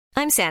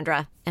I'm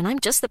Sandra, and I'm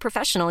just the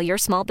professional your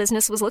small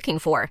business was looking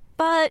for.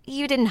 But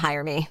you didn't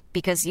hire me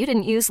because you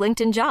didn't use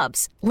LinkedIn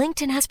Jobs.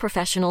 LinkedIn has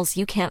professionals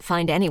you can't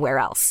find anywhere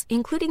else,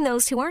 including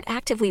those who aren't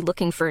actively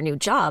looking for a new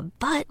job,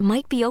 but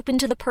might be open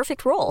to the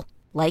perfect role,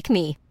 like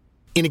me.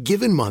 In a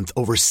given month,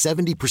 over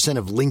 70%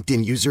 of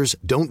LinkedIn users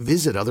don't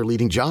visit other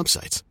leading job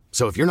sites.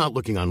 So if you're not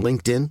looking on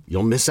LinkedIn,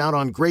 you'll miss out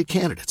on great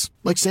candidates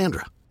like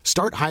Sandra.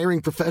 Start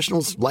hiring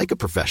professionals like a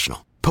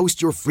professional.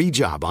 Post your free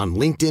job on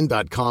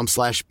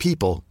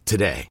linkedin.com/people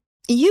today.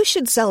 You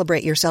should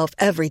celebrate yourself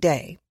every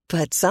day,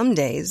 but some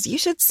days you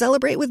should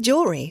celebrate with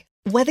jewelry.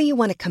 Whether you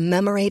want to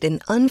commemorate an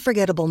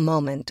unforgettable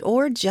moment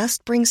or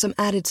just bring some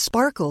added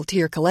sparkle to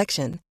your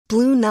collection,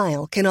 Blue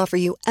Nile can offer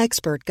you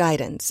expert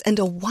guidance and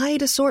a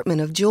wide assortment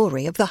of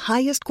jewelry of the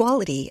highest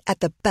quality at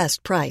the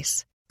best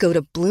price. Go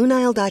to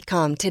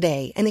BlueNile.com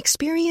today and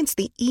experience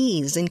the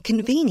ease and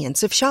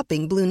convenience of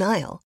shopping Blue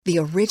Nile, the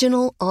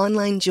original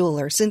online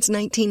jeweler since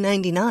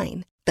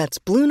 1999. That's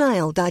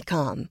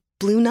BlueNile.com.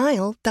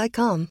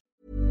 BlueNile.com.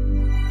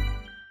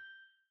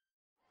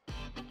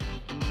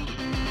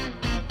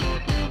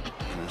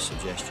 And I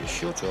suggest you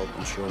shut up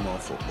and show more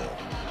football.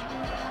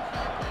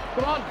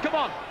 Come on, come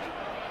on.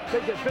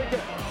 Bigger.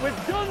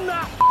 We've done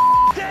that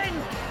thing.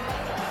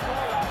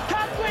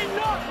 Can we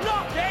not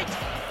knock it?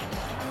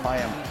 I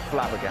am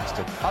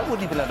flabbergasted. I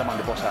wouldn't even let him on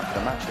the bus after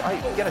the match.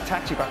 I get a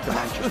taxi back to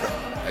Manchester.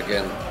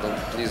 Again,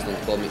 please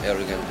don't call me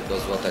arrogant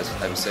because what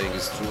I'm saying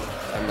is true.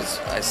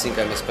 I think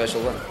I'm a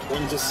special one.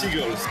 When the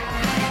seagulls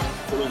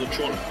follow the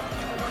trawler,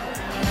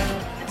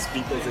 it's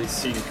because they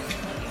think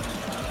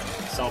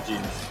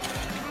sardines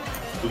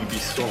will be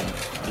thrown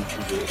into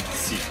the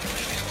sea.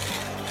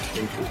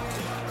 Thank you.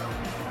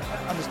 I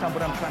understand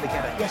what I'm trying to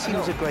get at. Yes, he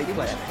was a great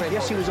player.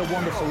 Yes, he was a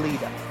wonderful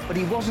leader. But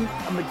he wasn't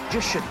a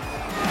magician.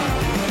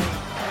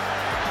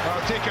 Oh,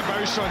 take a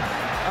bow, son.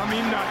 I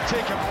mean that.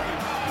 Take a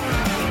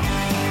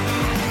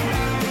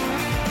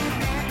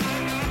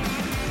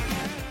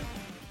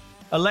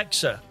bow.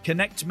 Alexa,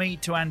 connect me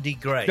to Andy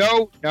Gray.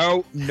 No.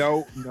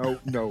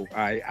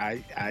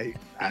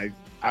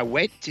 I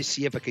went to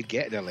see if I could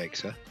get an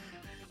Alexa,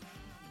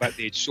 but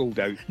they'd sold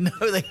out. No,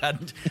 they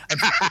hadn't. And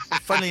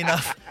funnily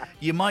enough,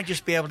 you might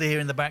just be able to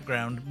hear in the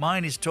background,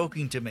 mine is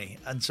talking to me.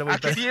 And so I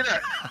could hear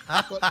it.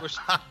 I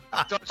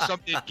thought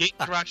somebody gate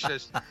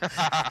crashes.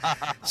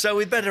 So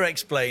we'd better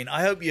explain.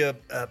 I hope you're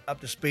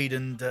up to speed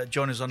and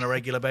join us on a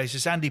regular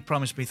basis. Andy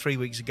promised me 3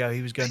 weeks ago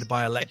he was going to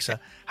buy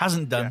Alexa.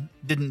 Hasn't done,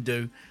 didn't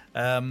do.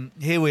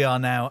 Here we are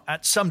now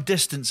at some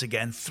distance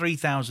again,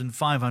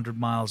 3,500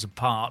 miles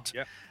apart.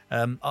 Yep.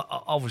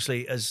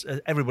 Obviously, as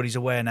everybody's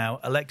aware now,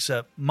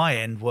 Alexa, my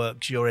end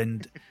works, your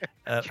end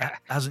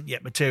hasn't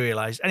yet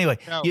materialised. Anyway,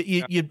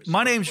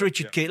 my name's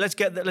Richard Keys. Let's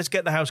get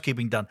the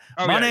housekeeping done.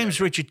 My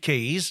name's Richard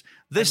Keys.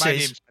 This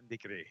is Andy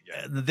Gray.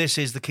 This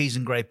is the Keys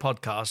and Gray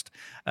podcast.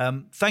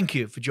 Thank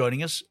you for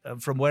joining us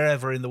from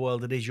wherever in the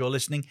world it is you're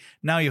listening.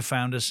 Now you've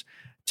found us,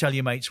 tell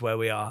your mates where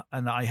we are,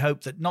 and I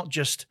hope that not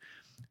just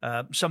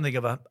something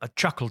of a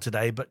chuckle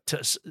today, but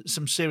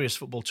some serious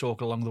football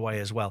talk along the way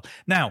as well.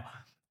 Now,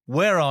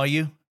 where are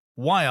you?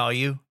 Why are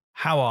you?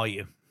 How are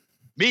you?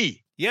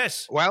 Me?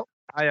 Yes. Well,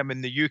 I am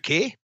in the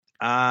UK.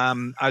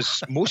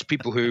 As most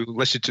people who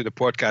listen to the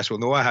podcast will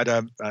know, I had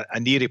a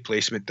knee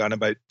replacement done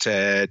about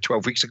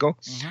 12 weeks ago,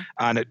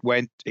 and it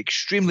went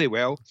extremely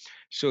well.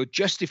 So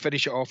just to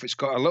finish it off, it's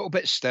got a little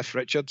bit stiff,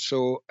 Richard,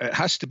 so it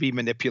has to be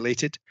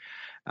manipulated.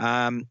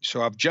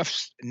 So I've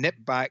just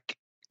nipped back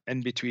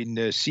in between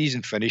the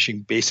season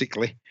finishing,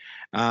 basically,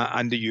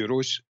 and the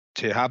Euros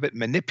to have it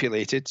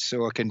manipulated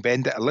so I can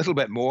bend it a little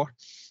bit more.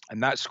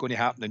 And that's going to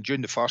happen on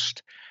June the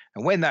 1st.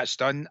 And when that's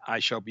done, I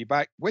shall be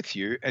back with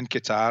you in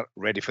Qatar,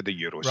 ready for the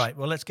Euros. Right.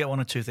 Well, let's get one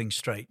or two things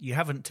straight. You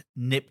haven't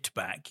nipped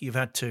back. You've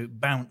had to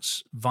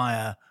bounce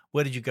via,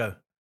 where did you go?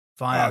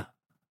 Via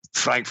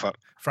Frankfurt.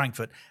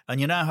 And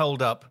you're now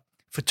holed up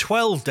for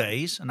 12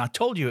 days. And I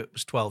told you it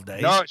was 12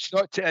 days. No, it's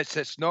not. It's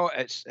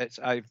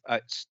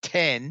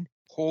 10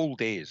 whole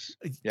days.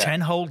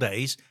 10 whole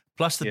days.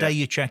 Plus the day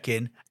you check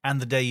in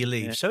and the day you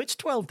leave. So it's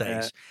 12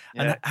 days.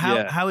 And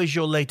how is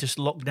your latest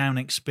lockdown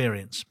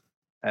experience?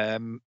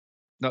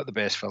 Not the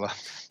best, fella.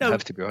 No, I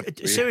have to be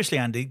honest. Seriously,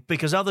 Andy,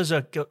 because others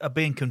are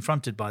being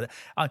confronted by that.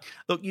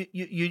 Look,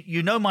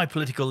 you know my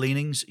political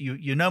leanings.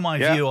 You know my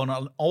view on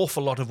an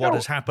awful lot of what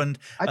has happened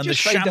and the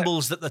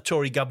shambles that the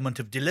Tory government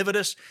have delivered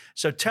us.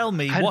 So tell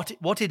me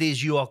what it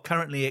is you are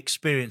currently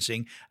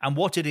experiencing and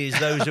what it is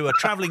those who are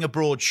travelling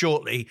abroad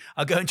shortly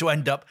are going to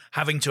end up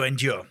having to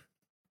endure.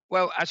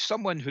 Well, as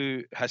someone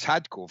who has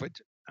had COVID,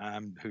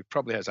 who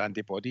probably has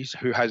antibodies,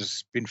 who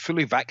has been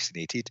fully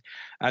vaccinated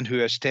and who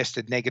has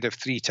tested negative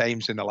 3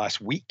 times in the last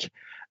week,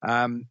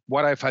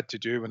 what I've had to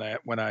do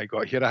when I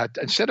got here, I had,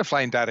 instead of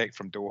flying direct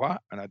from Doha,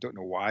 and I don't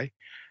know why,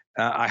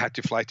 I had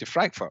to fly to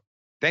Frankfurt,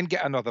 then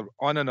get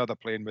on another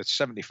plane with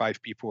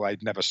 75 people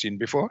I'd never seen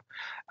before,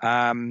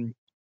 and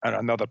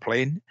another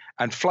plane,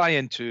 and fly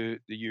into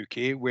the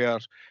UK where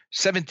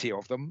 70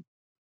 of them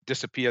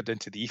disappeared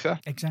into the ether.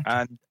 Exactly.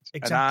 And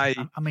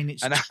I mean,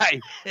 it's I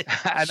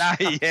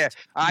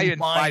and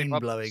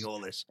mind-blowing all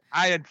this.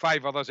 I and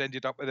 5 others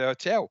ended up at the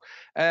hotel.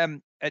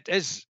 It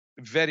is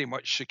very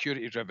much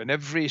security driven.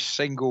 Every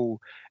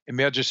single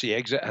emergency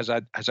exit has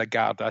a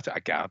guard at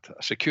it, a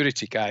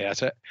security guy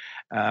at it.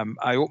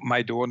 I open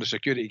my door and the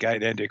security guy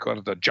at the end of the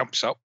corridor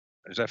jumps up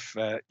as if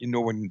no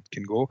one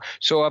can go.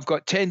 So I've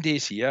got 10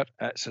 days here.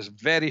 It's a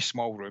very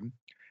small room.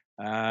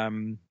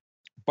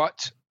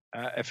 But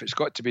if it's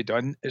got to be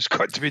done, it's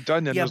got to be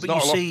done. And yeah, but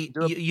you see,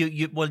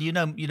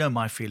 you know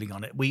my feeling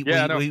on it. We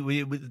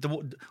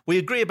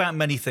agree about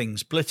many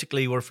things.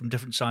 Politically, we're from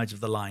different sides of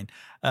the line.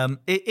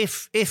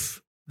 If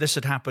this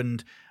had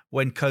happened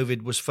when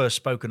COVID was first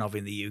spoken of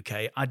in the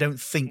UK, I don't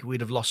think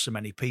we'd have lost so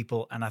many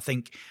people. And I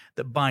think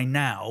that by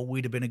now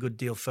we'd have been a good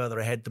deal further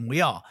ahead than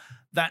we are.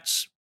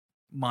 That's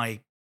my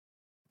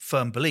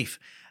firm belief.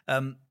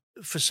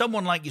 For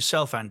someone like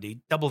yourself,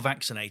 Andy, double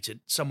vaccinated,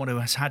 someone who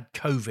has had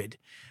COVID,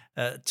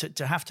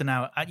 to have to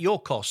now, at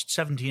your cost,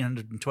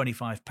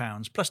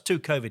 £1,725 plus 2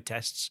 COVID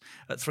tests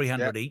at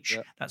 $300 each.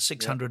 Yeah. That's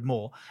 600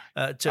 more.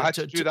 I had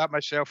to do that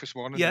myself this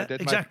morning. Yeah, I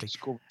did exactly.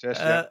 My COVID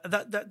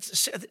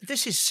test,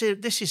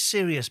 This is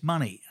serious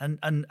money,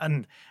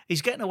 and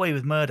he's getting away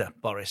with murder,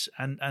 Boris,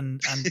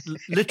 and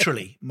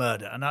literally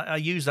murder. And I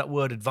use that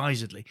word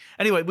advisedly.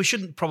 Anyway, we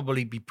shouldn't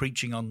probably be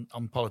preaching on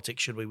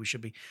politics, should we? We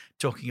should be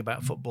talking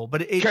about football.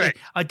 But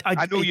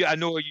I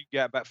know you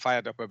get a bit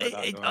fired up about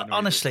that.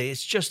 Honestly,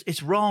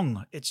 it's wrong.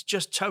 It's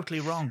just totally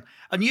wrong.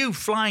 And you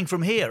flying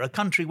from here, a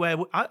country where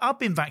I've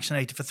been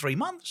vaccinated for 3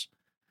 months.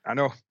 I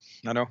know.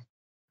 I know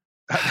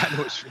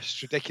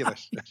it's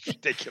ridiculous. It's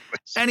ridiculous.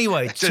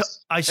 Anyway,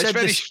 it's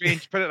very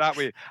strange. Put it that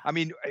way. I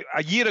mean,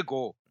 a year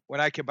ago,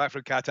 when I came back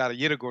from Qatar,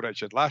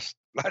 Richard, last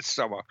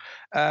summer,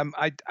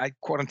 I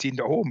quarantined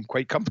at home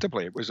quite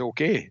comfortably. It was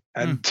okay.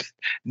 And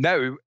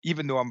now,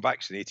 even though I'm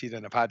vaccinated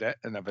and I've had it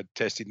and I've had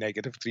tested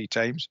negative 3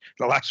 times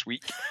the last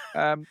week,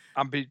 I've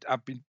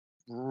been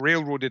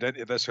railroaded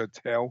into this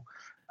hotel,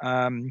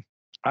 and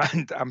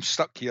I'm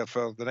stuck here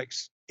for the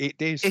next 8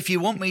 days. If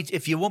you want me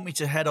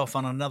to head off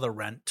on another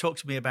rant, talk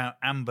to me about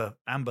amber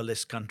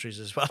list countries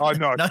as well. Oh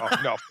no.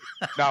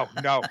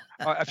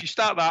 If you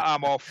start that,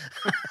 I'm off.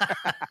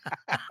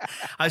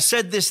 I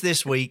said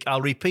this week.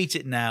 I'll repeat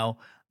it now.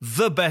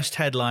 The best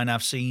headline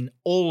I've seen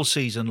all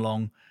season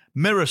long.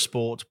 Mirror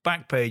Sport,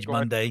 back page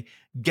Monday.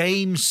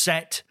 Game,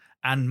 set,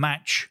 and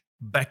match.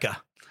 Becker.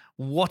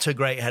 What a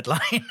great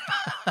headline.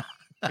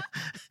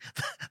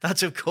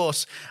 That's, of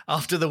course,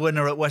 after the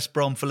winner at West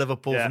Brom for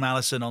Liverpool from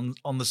Alisson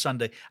on the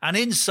Sunday. And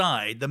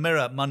inside, the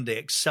Mirror Monday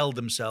excelled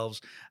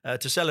themselves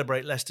to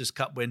celebrate Leicester's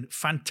Cup win.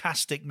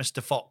 Fantastic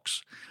Mr.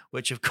 Fox,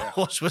 which, of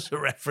course, was a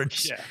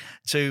reference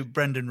to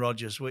Brendan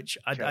Rodgers, which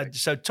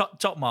so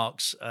top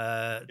marks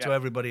to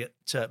everybody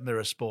at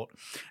Mirror Sport.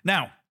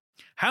 Now,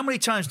 how many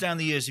times down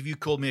the years have you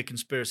called me a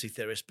conspiracy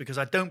theorist? Because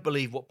I don't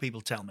believe what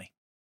people tell me.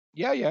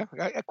 Yeah,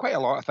 quite a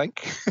lot, I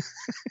think.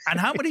 And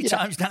how many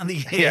times down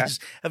the years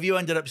have you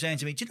ended up saying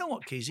to me, do you know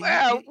what, Keezy?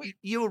 Well,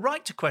 you were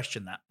right to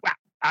question that. Well,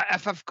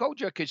 if I've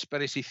called you a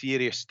conspiracy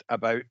theorist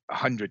about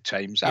 100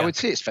 times, I would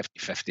say it's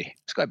 50-50.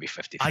 It's got to be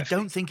 50-50. I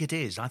don't think it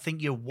is. I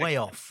think you're way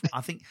off. I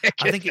think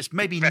it's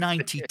maybe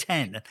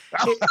 90-10.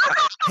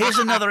 Here's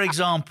another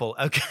example,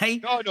 okay?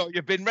 No,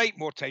 you've been right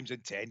more times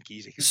than 10,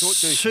 Keezy.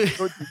 Don't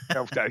do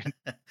yourself down.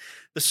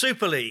 The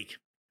Super League.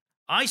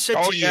 I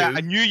said to you... I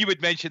knew you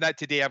would mention that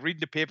today. I'm reading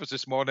the papers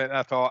this morning and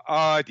I thought,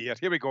 oh dear,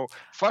 here we go.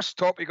 First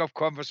topic of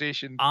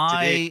conversation today.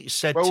 I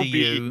said to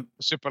you,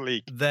 Super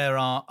League. There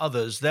are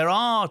others. There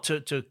are,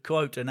 to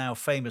quote a now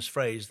famous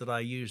phrase that I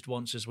used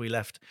once as we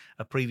left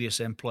a previous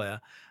employer,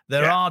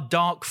 there are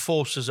dark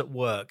forces at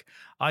work.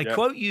 I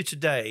quote you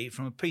today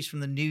from a piece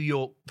from the New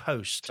York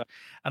Post.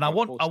 And I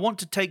want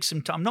to take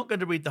some time. I'm not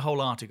going to read the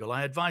whole article.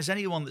 I advise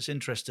anyone that's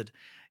interested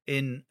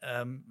in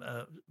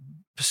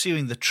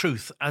pursuing the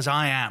truth, as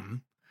I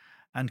am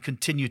and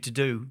continue to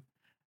do.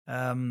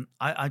 I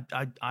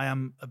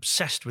am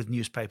obsessed with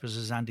newspapers,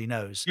 as Andy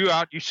knows. You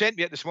are. You sent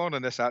me it this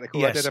morning, this article.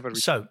 Yes. I did have a read.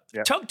 So,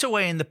 tucked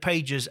away in the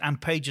pages and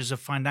pages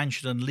of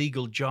financial and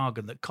legal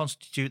jargon that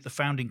constitute the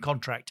founding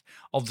contract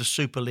of the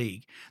Super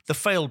League, the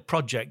failed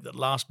project that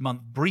last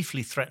month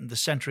briefly threatened the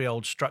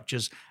century-old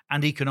structures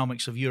and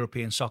economics of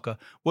European soccer,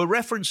 were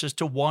references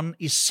to one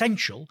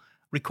essential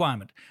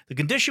requirement. The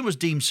condition was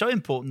deemed so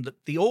important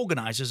that the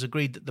organisers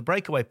agreed that the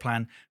breakaway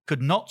plan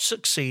could not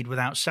succeed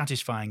without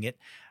satisfying it,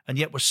 and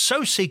yet was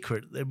so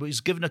secret that it was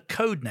given a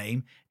code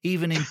name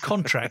even in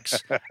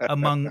contracts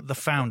among the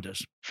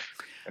founders.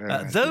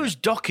 Those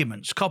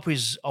documents,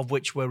 copies of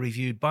which were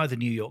reviewed by the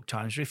New York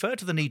Times, refer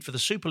to the need for the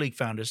Super League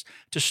founders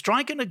to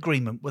strike an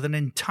agreement with an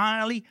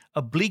entirely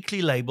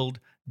obliquely labelled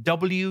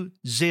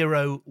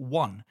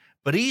W01,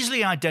 but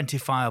easily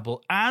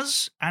identifiable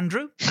as,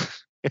 Andrew?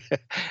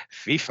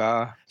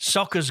 FIFA.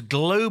 Soccer's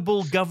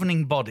global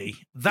governing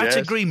body. That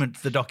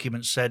agreement, the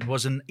document said,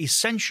 was an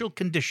essential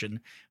condition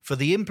for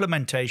the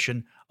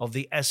implementation of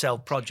the SL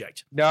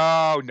project.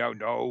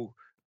 No.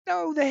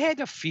 No, the head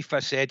of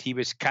FIFA said he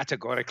was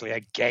categorically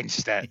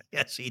against it.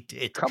 Yes, he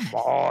did. Come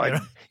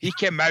on. He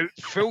came out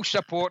full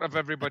support of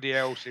everybody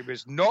else. He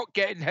was not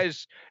getting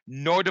his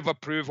nod of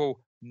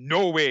approval.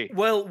 No way.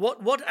 Well,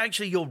 what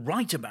actually you're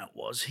right about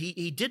was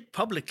he did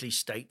publicly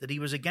state that he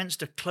was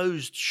against a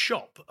closed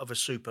shop of a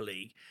Super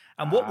League.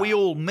 And what we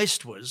all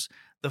missed was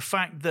the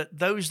fact that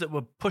those that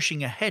were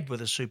pushing ahead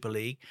with a Super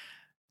League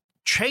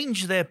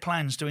changed their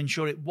plans to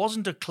ensure it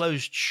wasn't a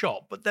closed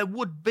shop, but there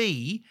would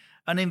be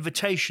an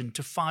invitation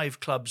to 5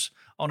 clubs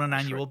on an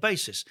annual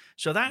basis.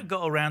 So that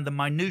got around the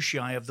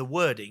minutiae of the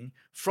wording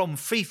from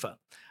FIFA.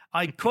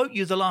 I quote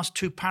you the last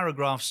 2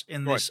 paragraphs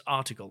in this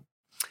article.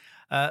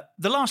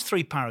 The last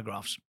 3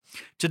 paragraphs.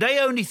 Today,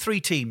 only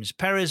 3 teams,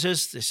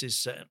 Perez's, this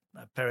is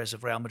Perez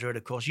of Real Madrid,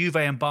 of course, Juve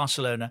and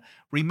Barcelona,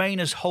 remain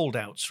as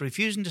holdouts,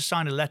 refusing to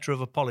sign a letter of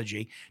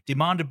apology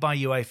demanded by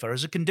UEFA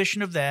as a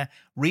condition of their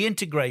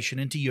reintegration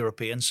into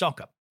European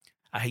soccer.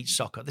 I hate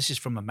soccer. This is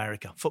from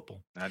America,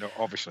 football. I know,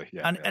 obviously,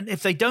 yeah. And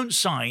if they don't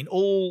sign,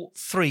 all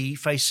 3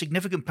 face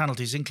significant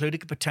penalties, including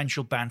a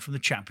potential ban from the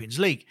Champions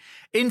League.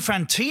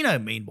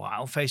 Infantino,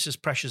 meanwhile, faces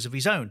pressures of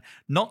his own,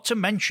 not to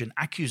mention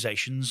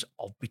accusations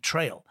of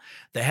betrayal.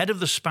 The head of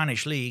the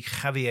Spanish league,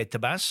 Javier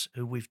Tebas,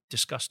 who we've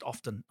discussed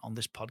often on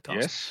this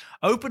podcast,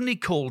 openly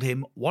called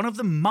him one of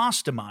the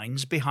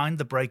masterminds behind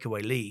the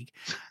breakaway league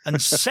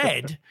and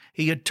said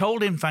he had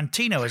told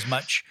Infantino as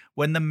much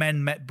when the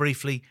men met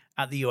briefly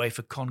at the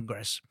UEFA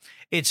Congress.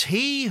 It's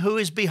he who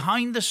is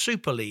behind the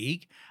Super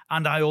League,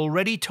 and I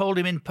already told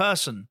him in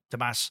person,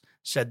 Tebas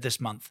said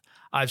this month.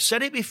 I've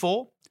said it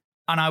before,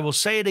 and I will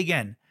say it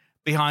again.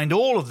 Behind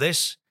all of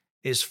this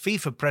is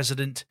FIFA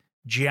president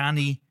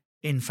Gianni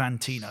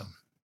Infantino.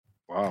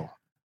 Wow.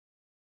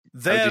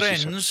 There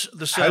ends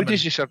the sermon. How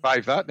did you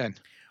survive that then?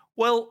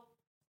 Well,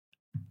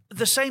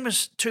 the same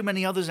as too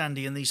many others,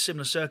 Andy, in these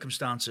similar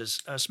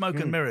circumstances, smoke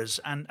and mirrors,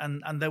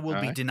 and there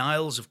will be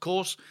denials, of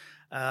course,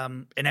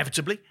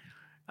 inevitably.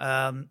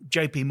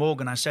 JP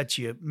Morgan, I said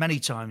to you many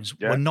times,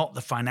 were not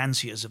the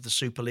financiers of the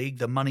Super League.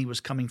 The money was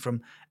coming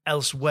from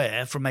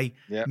elsewhere, from a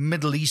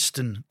Middle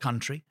Eastern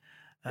country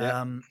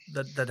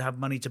that have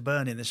money to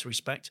burn in this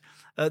respect.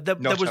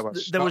 Not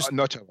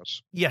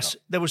ours. Yes,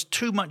 there was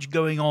too much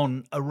going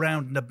on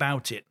around and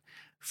about it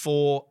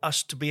for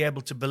us to be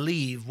able to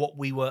believe what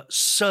we were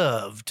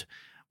served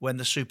when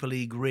the Super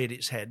League reared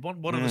its head.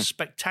 One of the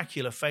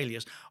spectacular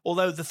failures.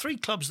 Although the 3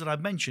 clubs that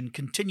I've mentioned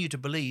continue to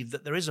believe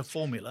that there is a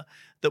formula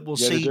that will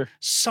see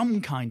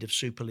some kind of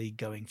Super League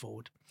going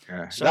forward.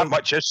 Yeah, so, that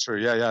much is true.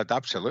 Yeah,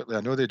 absolutely.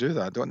 I know they do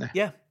that, don't they?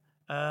 Yeah.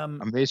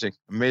 Amazing.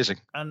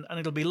 And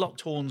it'll be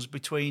locked horns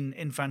between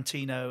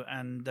Infantino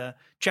and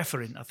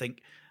Ceferin, I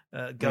think,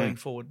 going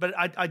forward. But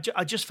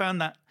I just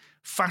found that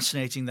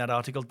fascinating, that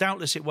article.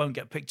 Doubtless it won't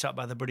get picked up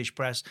by the British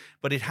press,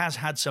 but it has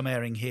had some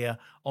airing here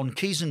on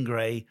Keys and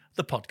Gray,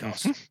 the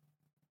podcast.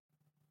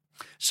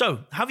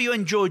 So, have you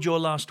enjoyed your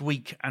last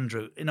week,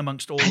 Andrew, in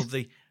amongst all of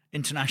the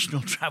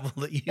international travel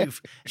that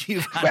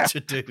you've had to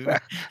do?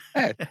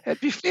 It'd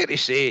be fair to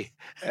say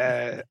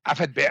I've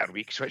had better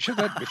weeks, Richard.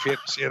 It'd be fair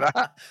to say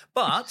that.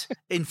 But,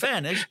 in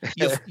fairness,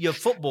 your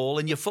football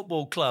and your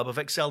football club have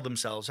excelled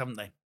themselves, haven't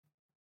they?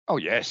 Oh,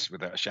 yes,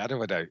 without a shadow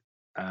of a doubt.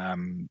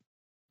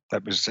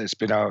 It's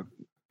been a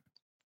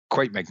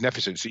quite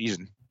magnificent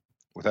season,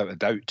 without a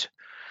doubt.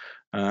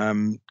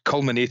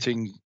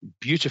 Culminating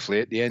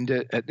beautifully at the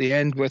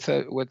end with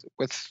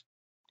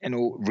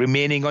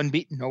remaining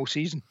unbeaten all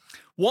season.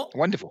 What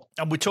wonderful!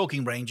 And we're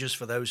talking Rangers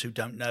for those who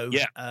don't know.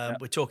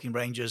 We're talking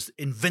Rangers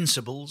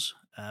Invincibles.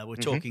 We're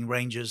talking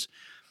Rangers.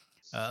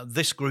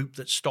 This group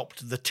that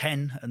stopped the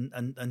 10,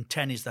 and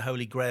 10 is the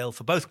holy grail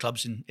for both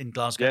clubs in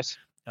Glasgow. Yes.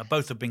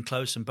 Both have been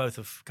close and both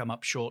have come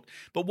up short.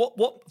 But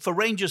what for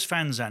Rangers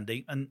fans,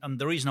 Andy, and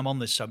the reason I'm on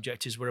this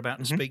subject is we're about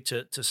to speak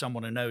to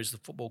someone who knows the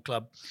football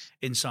club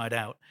inside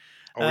out.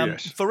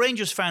 Yes. For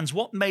Rangers fans,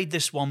 what made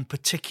this one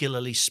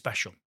particularly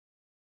special?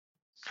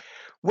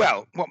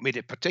 Well, what made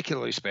it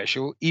particularly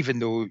special, even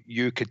though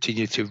you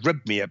continue to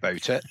rib me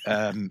about it,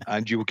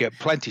 and you will get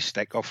plenty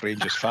stick off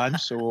Rangers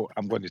fans, so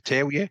I'm going to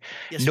tell you,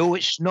 no,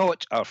 it's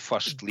not our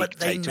first league title.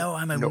 But they know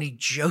I'm only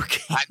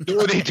joking. I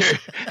know they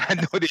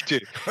do.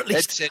 Or at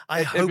least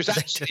I hope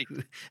they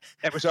do.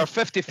 It was our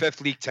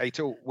 55th league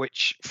title,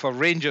 which for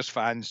Rangers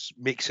fans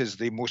makes us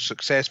the most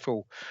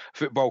successful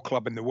football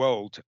club in the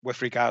world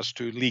with regards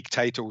to league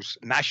titles,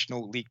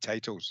 national league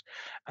titles.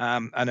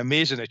 An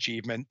amazing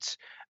achievement.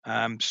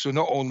 So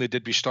not only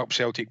did we stop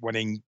Celtic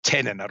winning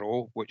 10 in a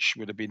row, which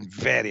would have been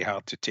very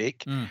hard to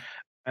take,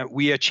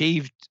 we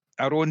achieved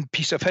our own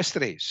piece of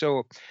history.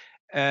 So,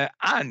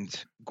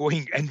 and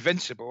going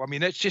invincible. I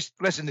mean, it's just,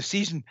 listen, the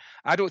season,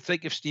 I don't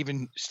think if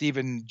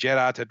Steven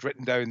Gerrard had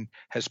written down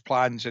his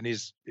plans and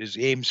his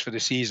aims for the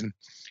season,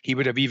 he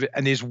would have even,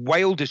 in his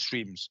wildest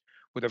dreams,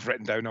 would have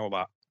written down all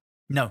that.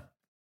 No.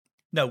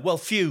 Well,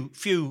 few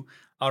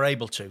are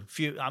able to.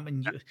 Few. I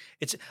mean,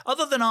 it's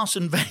other than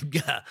Arsene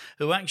Wenger,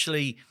 who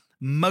actually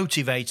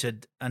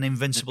motivated an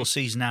invincible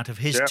season out of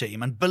his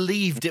team and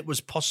believed it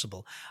was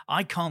possible.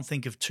 I can't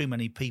think of too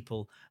many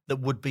people that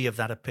would be of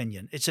that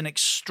opinion. It's an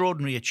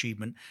extraordinary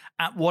achievement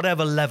at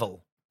whatever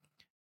level,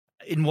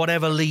 in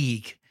whatever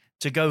league,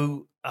 to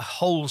go a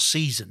whole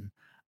season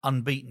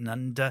unbeaten.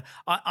 And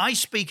I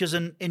speak as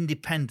an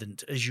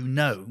independent, as you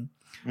know.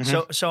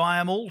 So I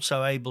am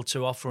also able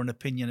to offer an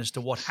opinion as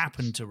to what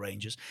happened to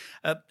Rangers.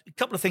 A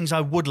couple of things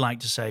I would like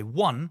to say.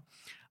 One,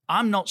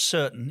 I'm not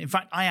certain. In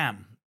fact, I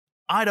am.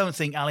 I don't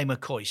think Ally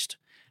McCoist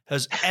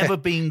has ever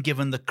been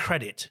given the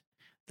credit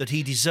that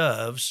he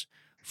deserves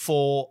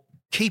for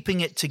keeping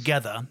it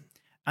together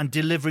and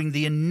delivering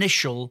the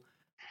initial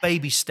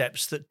baby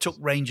steps that took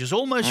Rangers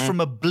almost from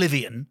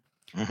oblivion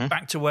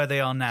back to where they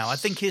are now. I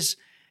think his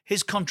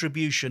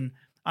contribution,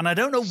 and I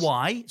don't know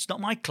why, it's not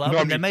my club,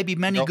 and there may be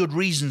many good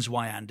reasons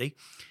why, Andy.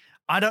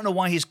 I don't know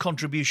why his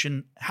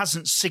contribution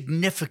hasn't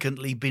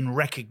significantly been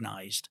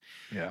recognised.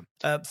 Yeah.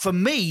 For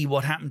me,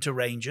 what happened to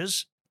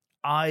Rangers,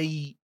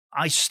 I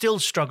still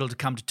struggle to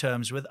come to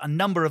terms with a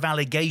number of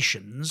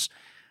allegations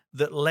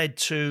that led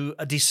to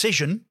a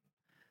decision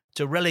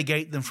to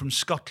relegate them from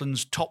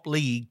Scotland's top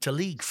league to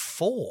League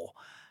 4.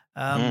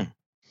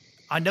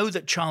 I know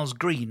that Charles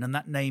Green, and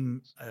that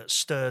name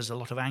stirs a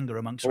lot of anger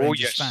amongst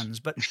Rangers fans,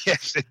 but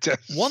yes, it does.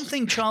 One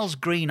thing Charles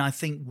Green, I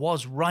think,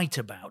 was right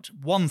about,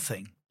 one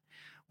thing,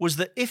 was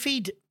that if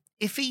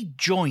he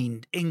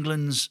joined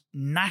England's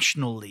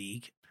National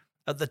League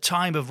at the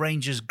time of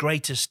Rangers'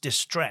 greatest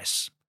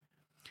distress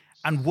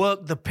and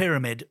worked the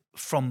pyramid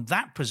from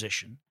that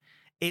position,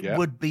 it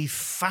would be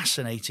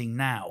fascinating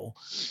now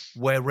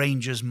where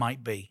Rangers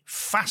might be.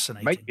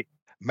 Fascinating.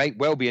 Might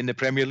well be in the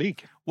Premier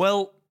League.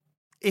 Well,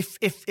 if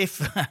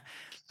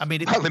I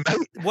mean,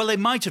 they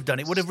might have done.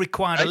 It would have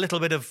required a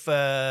little bit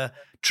of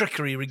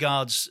trickery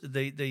regards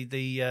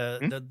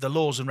the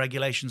laws and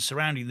regulations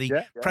surrounding the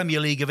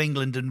Premier League of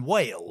England and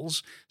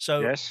Wales.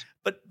 So,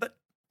 but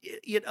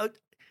you know,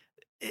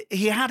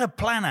 he had a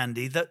plan,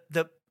 Andy. That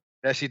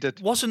yes, he did.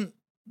 Wasn't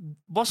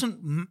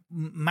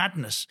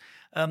madness.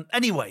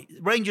 Anyway,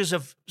 Rangers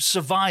have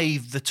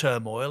survived the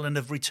turmoil and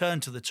have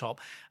returned to the top,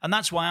 and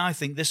that's why I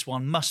think this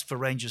one must, for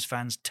Rangers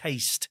fans,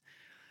 taste.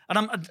 And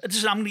I'm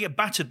going to get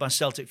battered by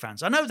Celtic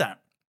fans. I know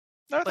that.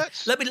 No,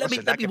 let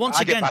me once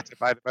again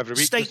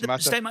state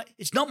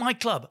it's not my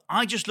club.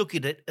 I just look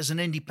at it as an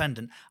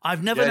independent.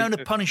 I've never known a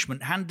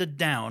punishment handed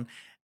down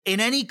in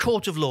any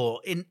court of law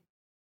in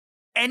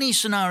any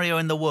scenario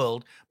in the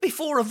world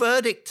before a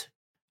verdict.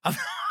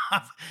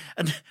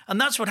 And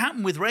that's what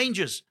happened with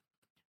Rangers.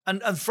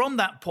 And from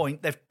that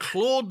point, they've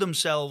clawed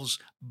themselves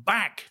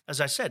back, as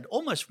I said,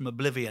 almost from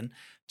oblivion,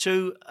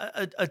 to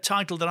a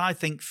title that I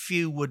think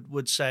few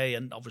would say,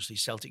 and obviously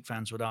Celtic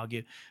fans would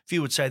argue,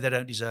 few would say they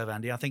don't deserve,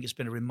 Andy. I think it's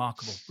been a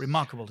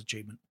remarkable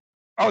achievement.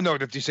 Oh, no,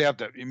 they've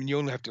deserved it. I mean, you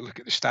only have to look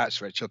at the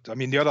stats, Richard. I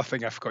mean, the other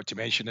thing I forgot to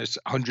mention is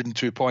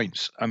 102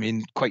 points. I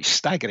mean, quite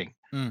staggering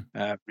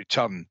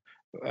return.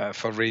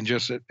 For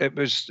Rangers, it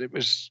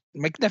was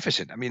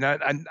magnificent. I mean,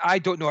 I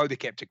don't know how they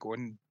kept it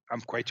going.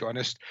 I'm quite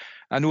honest.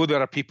 I know there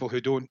are people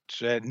who don't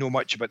know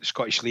much about the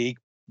Scottish League.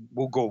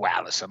 Will go,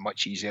 well, it's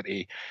much easier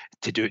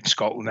to do it in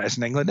Scotland than it is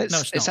in England.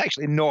 It's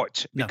actually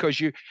not, because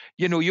you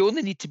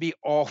only need to be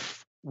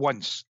off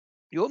once.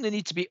 You only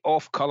need to be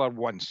off colour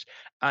once,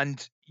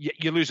 and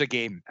you lose a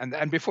game,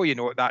 and before you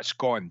know it, that's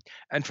gone.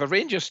 And for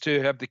Rangers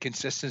to have the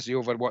consistency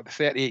over the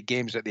 38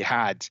 games that they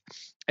had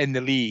in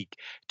the league,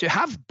 to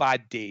have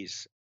bad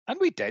days, and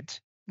we did.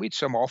 We had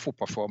some awful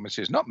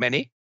performances, not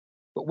many,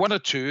 but one or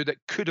two that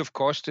could have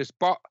cost us.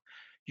 But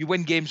you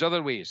win games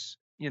other ways.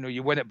 You know,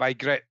 you win it by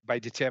grit, by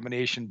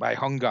determination, by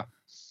hunger,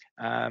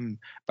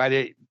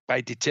 by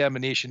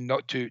determination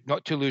not to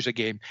lose a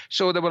game.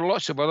 So there were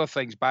lots of other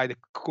things, by the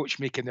coach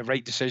making the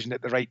right decision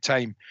at the right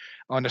time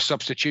on a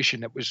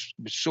substitution that was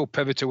so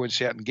pivotal in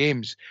certain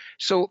games.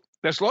 So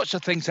there's lots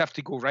of things have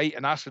to go right,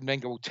 and Arsene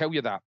Wenger will tell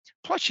you that.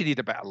 Plus, you need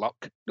a bit of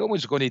luck. No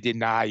one's going to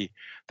deny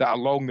that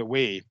along the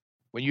way,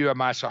 when you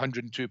amass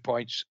 102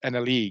 points in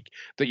a league,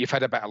 that you've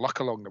had a bit of luck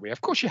along the way.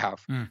 Of course you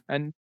have.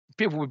 And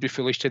people would be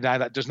foolish to deny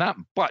that doesn't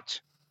happen. But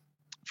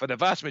for the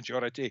vast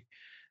majority,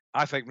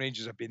 I think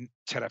Rangers have been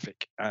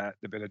terrific.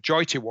 They've been a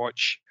joy to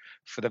watch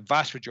for the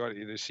vast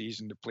majority of the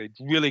season. They've played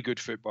really good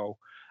football.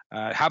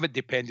 Haven't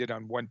depended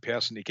on one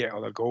person to get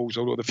other goals,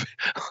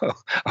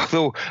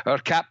 although our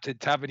captain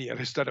Tavernier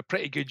has done a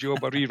pretty good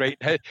job of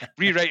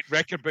rewriting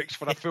record books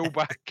for a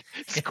fullback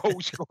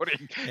goal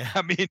scoring.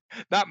 I mean,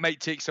 that might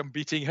take some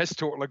beating, his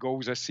total of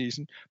goals this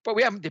season. But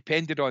we haven't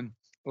depended on,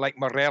 like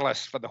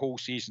Morelos, for the whole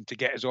season to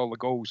get us all the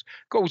goals.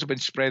 Goals have been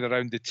spread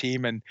around the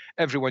team, and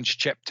everyone's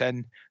chipped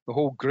in. The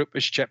whole group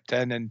has chipped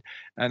in, and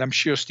I'm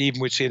sure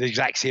Stephen would say the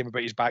exact same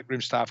about his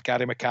backroom staff,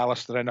 Gary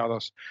McAllister and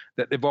others,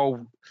 that they've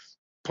all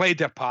played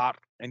their part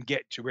and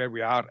get to where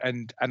we are.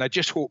 And I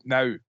just hope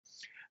now,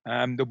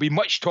 there'll be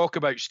much talk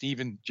about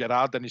Steven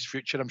Gerrard and his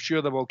future. I'm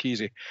sure there will,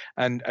 Keezy,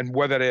 and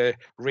whether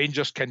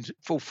Rangers can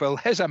fulfil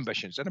his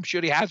ambitions, and I'm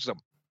sure he has them.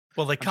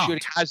 Well, they can't. I'm sure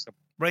he has them.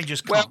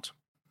 Rangers can't.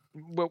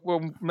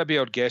 Well, maybe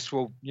our guest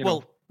will,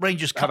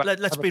 Rangers can't,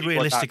 let's be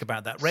realistic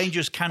about that.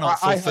 Rangers cannot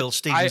fulfill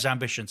Stephen's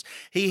ambitions.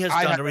 He has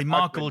done a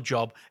remarkable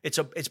job.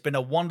 It's been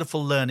a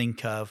wonderful learning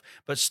curve,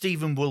 but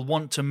Stephen will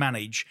want to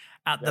manage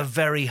at the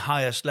very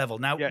highest level.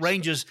 Now,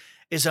 Rangers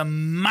is a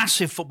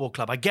massive football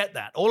club. I get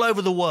that, all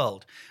over the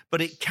world, but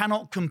it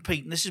cannot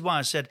compete. And this is why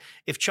I said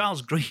if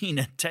Charles Green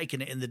had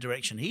taken it in the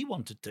direction he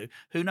wanted to,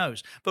 who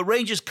knows? But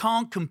Rangers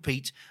can't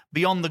compete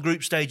beyond the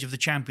group stage of the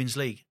Champions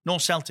League, nor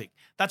Celtic.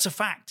 That's a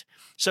fact.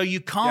 So you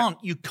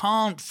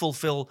can't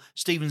fulfill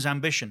Stephen's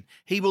ambition.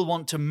 He will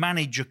want to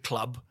manage a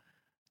club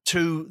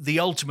to the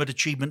ultimate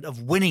achievement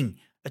of winning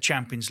a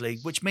Champions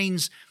League, which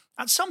means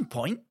at some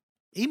point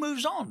he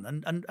moves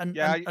on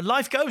and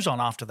life goes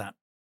on after that.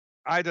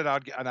 I had an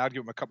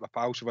argument with a couple of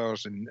pals of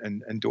ours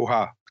in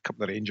Doha, a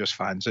couple of Rangers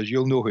fans, as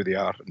you'll know who they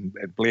are, and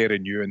Blair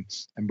and Ewan,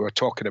 and we were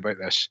talking about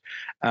this.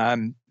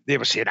 They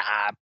were saying,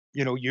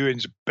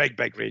 Ewan's a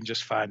big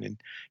Rangers fan,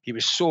 and he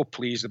was so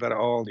pleased about it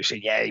all. They said,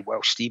 yeah,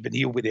 well, Stephen,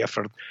 he'll be there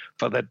for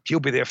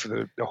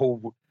the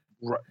whole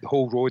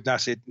road. And I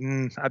said,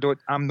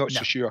 I'm not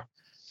so sure.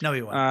 No,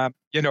 he won't.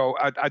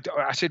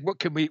 I said, what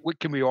can we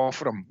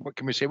offer him? What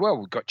can we say? Well,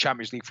 we've got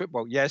Champions League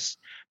football, yes,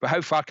 but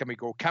how far can we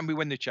go? Can we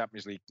win the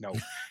Champions League? No.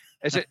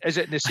 Is it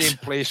in the same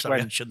place?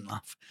 Sorry, I shouldn't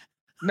laugh.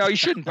 No, you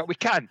shouldn't, but we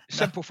can.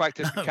 Simple fact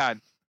is we can.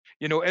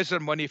 Is there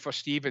money for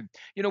Stephen?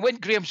 When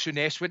Graham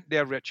Souness went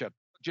there, Richard,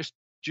 just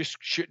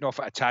shooting off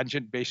at a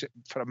tangent basic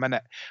for a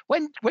minute.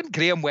 When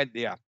Graham went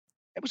there,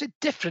 it was a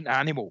different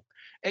animal.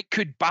 It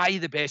could buy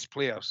the best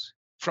players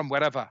from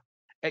wherever.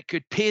 It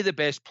could pay the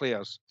best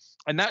players.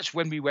 And that's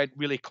when we went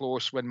really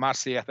close, when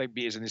Marseille, I think,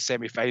 beat us in the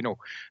semi-final.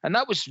 And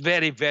that was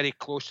very, very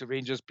close to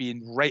Rangers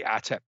being right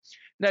at it.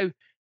 Now,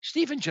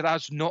 Steven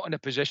Gerrard's not in a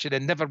position,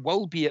 and never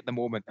will be at the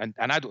moment, and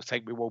I don't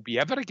think we will be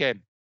ever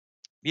again,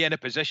 be in a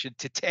position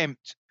to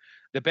tempt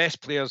the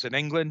best players in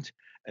England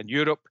and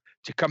Europe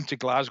to come to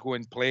Glasgow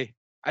and play.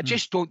 I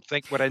just don't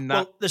think we're in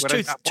that. Well, there's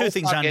two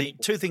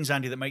things,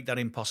 Andy, that make that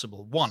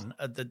impossible. One,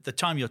 at the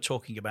time you're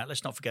talking about,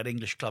 let's not forget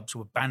English clubs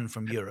were banned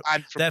from Europe.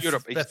 Therefore,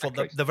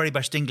 the very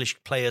best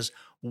English players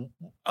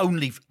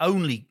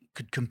only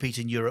could compete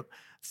in Europe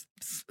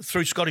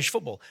through Scottish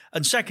football.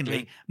 And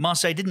secondly,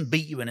 Marseille didn't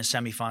beat you in a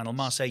semi-final.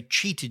 Marseille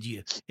cheated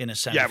you in a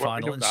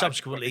semi-final, and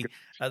subsequently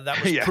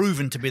that was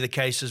proven to be the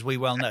case, as we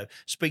well know.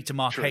 Speak to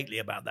Mark Haitley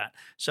about that.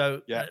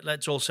 So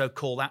let's also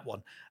call that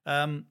one.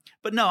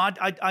 But no,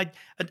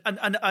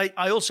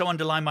 I also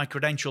underline my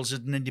credentials as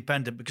an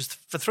independent because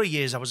for 3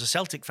 years I was a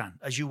Celtic fan,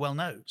 as you well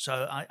know.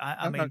 So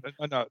I mean,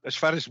 no. As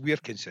far as we're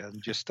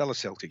concerned, you're still a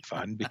Celtic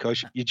fan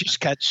because you just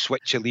can't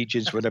switch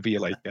allegiance whenever you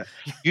like it.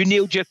 You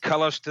nailed your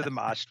colours to the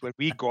mast when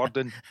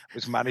Gordon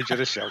was manager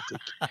of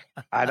Celtic,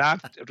 and I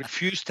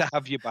refused to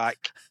have you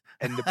back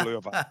in the blue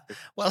of it.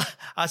 Well,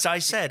 as I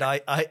said,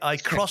 I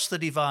cross the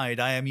divide.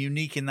 I am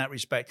unique in that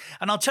respect.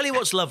 And I'll tell you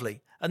what's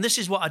lovely, and this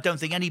is what I don't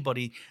think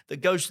anybody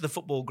that goes to the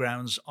football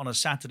grounds on a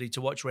Saturday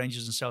to watch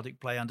Rangers and Celtic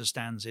play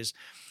understands, is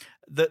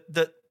that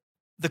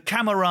the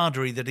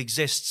camaraderie that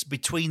exists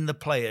between the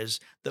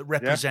players that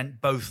represent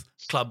both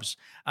clubs.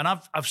 And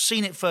I've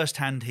seen it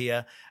firsthand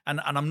here,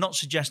 and I'm not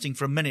suggesting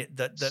for a minute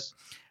that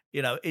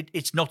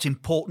it's not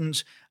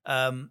important,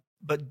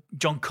 but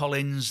John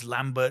Collins,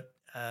 Lambert,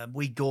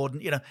 Wee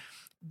Gordon,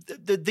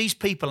 these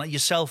people like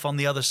yourself on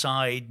the other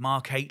side,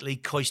 Mark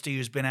Haitley, Coisty,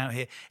 who's been out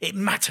here, it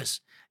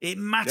matters. It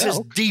matters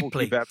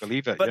deeply. You better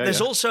believe it. But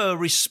there's also a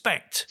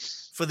respect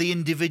for the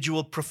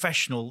individual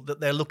professional that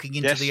they're looking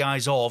into the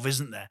eyes of,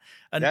 isn't there?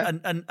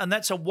 And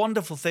that's a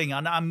wonderful thing.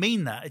 And I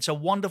mean that. It's a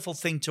wonderful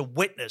thing to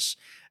witness,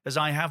 as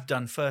I have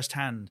done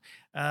firsthand.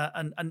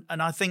 And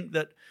I think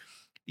that,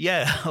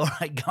 all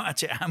right, go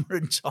at it, hammer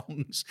and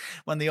tongs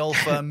when the old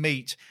firm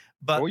meet.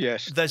 But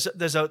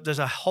there's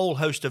a whole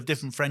host of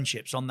different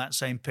friendships on that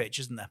same pitch,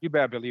 isn't there? You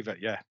better believe it.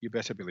 Yeah, you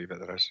better believe it.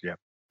 There is. Yeah,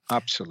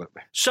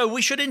 absolutely. So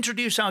we should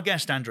introduce our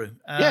guest, Andrew.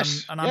 And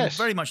I'm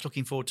very much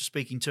looking forward to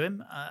speaking to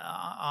him.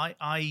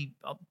 I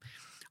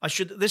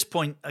should at this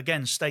point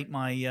again state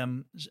my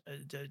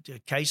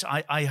case.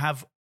 I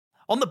have.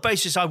 On the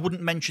basis I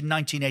wouldn't mention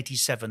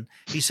 1987,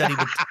 he said he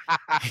would.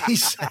 He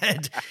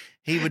said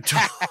he would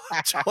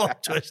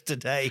talk to us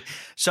today.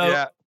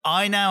 So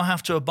I now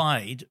have to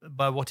abide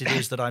by what it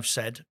is that I've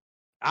said.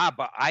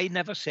 But I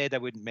never said I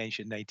wouldn't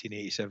mention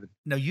 1987.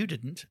 No, you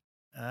didn't.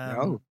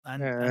 No.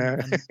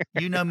 And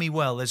you know me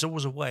well. There's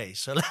always a way.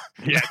 So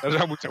there's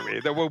always a way.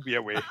 There will be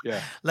a way.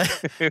 Yeah.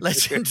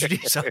 Let's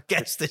introduce our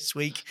guest this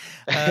week,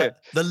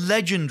 the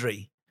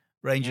legendary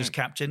Rangers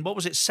captain. What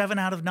was it? 7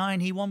 out of 9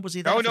 he won? Was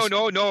he there?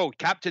 No.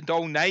 Captained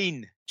all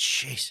 9.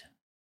 Jeez.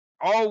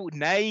 All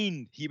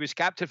 9. He was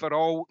captain for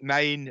all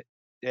 9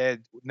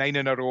 in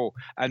a row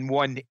and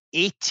won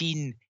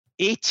 18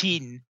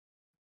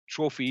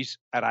 trophies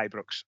at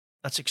Ibrox.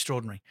 That's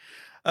extraordinary.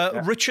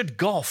 Richard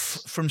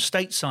Gough from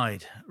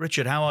Stateside.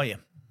 Richard, how are you?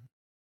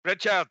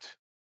 Richard.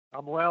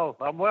 I'm well,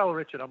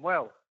 Richard. I'm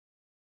well.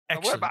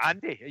 Excellent. What about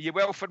Andy? Are you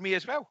well for me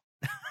as well?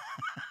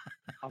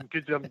 I'm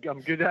good. I'm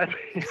good at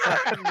it.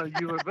 I didn't know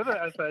you were with it.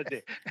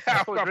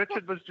 I thought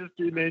Richard was just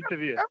doing the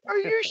interview. Are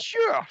you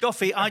sure?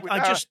 Goffy, I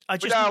just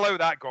would I allow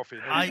that, Goffy?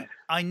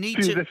 I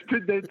need to the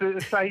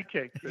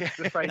sidekick.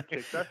 The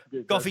sidekick. That's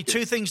good. Goffy,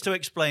 two things to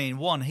explain.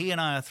 One, he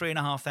and I are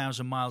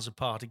 3,500 miles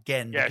apart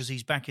again because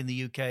he's back in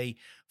the UK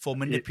for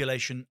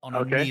manipulation on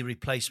a knee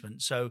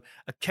replacement. So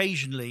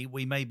occasionally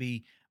we may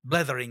be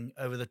blethering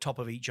over the top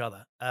of each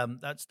other.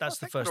 That's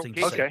the first thing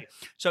to say.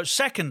 So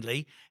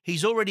secondly,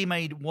 he's already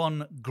made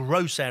one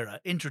gross error,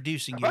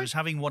 introducing you as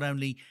having won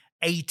only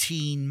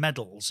 18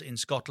 medals in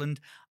Scotland.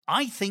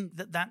 I think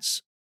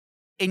that's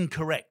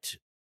incorrect.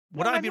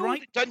 Would I be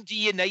right?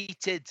 Dundee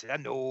United, I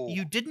know.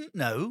 You didn't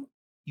know.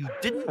 You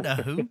didn't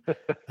know.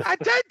 I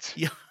did.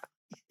 You're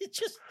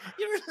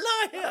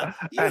a liar.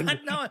 You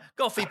had no...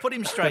 Goffy, put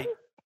him straight.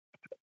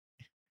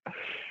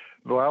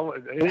 Well,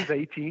 it is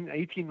 18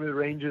 with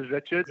Rangers,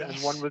 Richard, and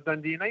one with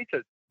Dundee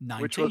United,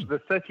 19. which was the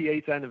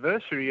 38th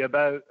anniversary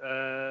about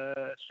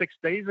 6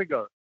 days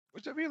ago.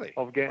 Was it really?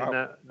 Of getting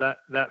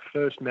that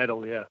first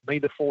medal, yeah. May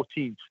the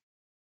 14th.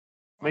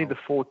 May the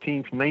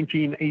 14th,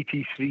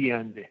 1983,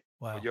 Andy.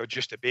 Wow. Well, you're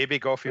just a baby,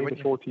 Goffy, May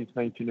the 14th,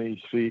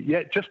 1983.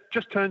 Yeah,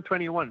 just turned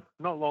 21.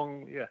 Not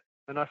long, yeah.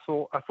 And I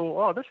thought,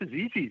 oh, this is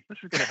easy. This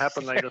is going to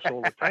happen like this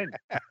all the time.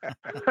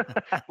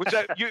 Was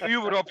that,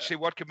 you were obviously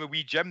working with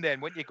wee Jim then,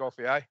 weren't you,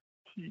 Goffy, aye?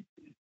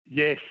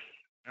 Yes.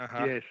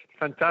 Yes.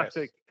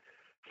 Fantastic.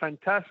 Yes.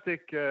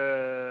 Fantastic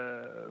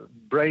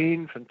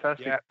brain,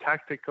 fantastic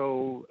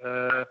tactical,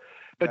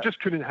 but just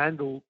couldn't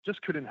handle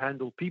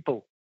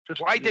people.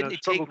 Why didn't he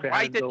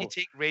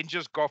take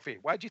Rangers, Goffy?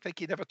 Why do you think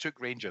he never took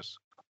Rangers?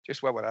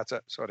 Just while we're at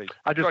it, sorry.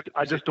 I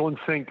just don't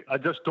think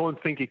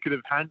he could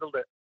have handled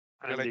it,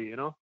 Andy. Really? You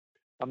know,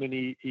 I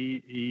mean,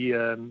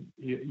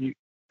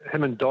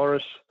 him and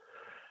Doris,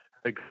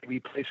 the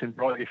replacing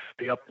brought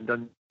you up and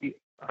done.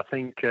 I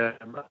think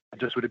it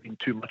just would have been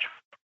too much.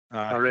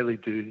 I really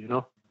do, you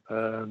know.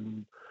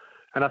 And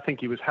I think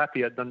he was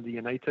happy at Dundee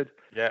United.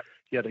 Yeah,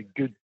 he had a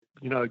good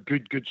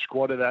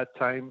squad at that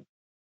time.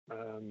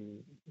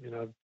 You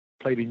know,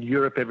 played in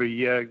Europe every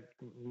year.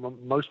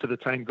 Most of the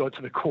time, got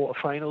to the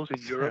quarterfinals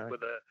in Europe with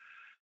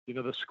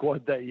the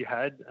squad that he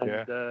had,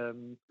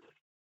 and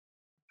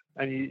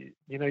he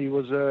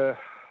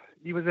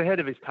was ahead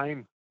of his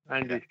time.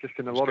 And it's just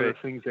in a lot of the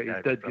things that he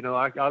did. You know,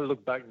 I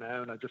look back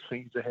now and I just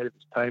think he's ahead of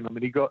his time. I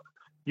mean,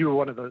 you were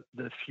one of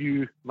the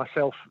few,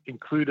 myself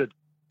included,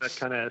 that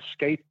kind of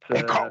escaped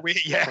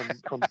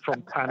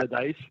from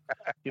Paradise.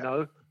 You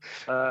know,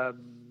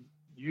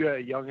 you at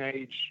a young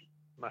age,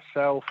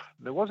 myself,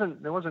 there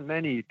wasn't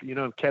many. You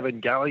know, Kevin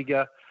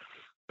Gallagher,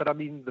 but I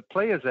mean the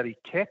players that he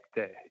kept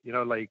there. You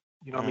know, I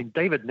mean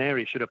David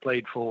Narey could have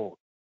played for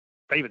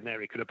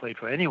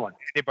anyone.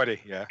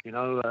 Anybody, yeah. You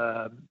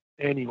know,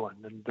 anyone,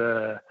 and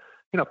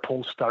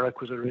Paul Sturrock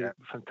was a really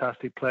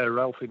fantastic player.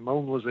 Ralphie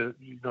Milne was a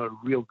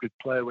real good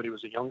player when he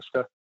was a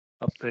youngster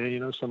up there. You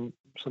know, some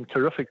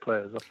terrific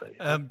players up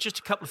there. Just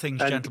a couple of things,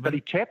 gentlemen. But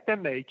he kept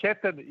them there. He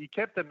kept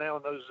them there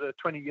on those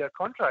 20-year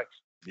contracts.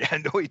 Yeah,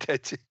 no, he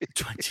did.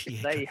 20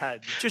 years. They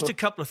had. Just a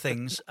couple of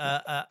things.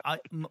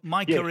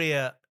 My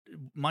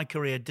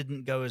career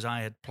didn't go as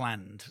I had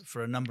planned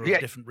for a number of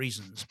different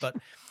reasons. But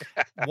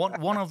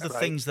one of the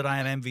things that I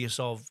am envious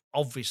of,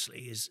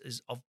 obviously,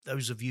 is of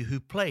those of you who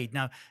played.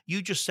 Now,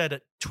 you just said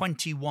at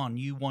 21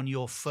 you won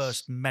your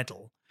first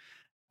medal.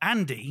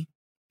 Andy?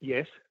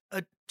 Yes?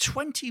 At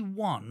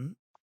 21,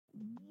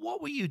 what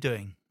were you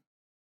doing?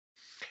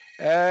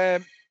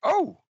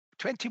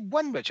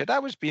 21, Richard. I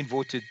was being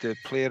voted the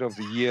Player of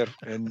the Year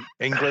in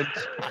England,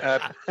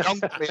 young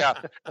player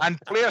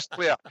and players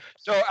player.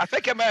 So I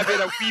think I might have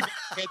been a wee bit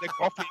ahead of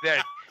Goffy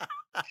then.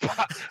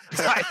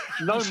 But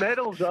no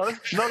medals, though.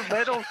 No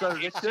medals, though.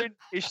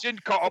 He soon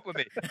caught up with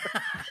me.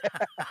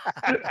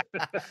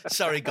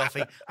 Sorry,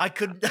 Goffy. I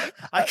couldn't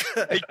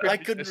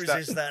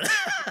resist that.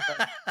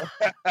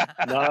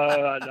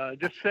 No.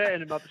 Just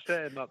set him up.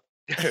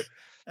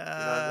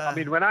 I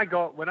mean, when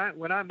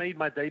I made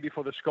my debut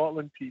for the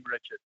Scotland team,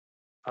 Richard,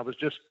 I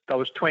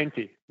was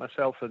 20.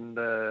 Myself and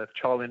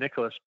Charlie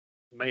Nicholas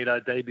made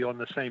our debut on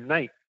the same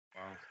night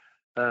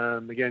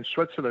against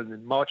Switzerland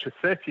in March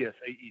 30th,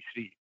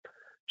 83.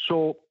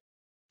 So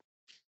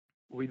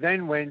we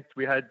then went.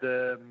 We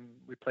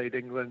played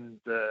England,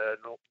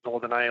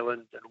 Northern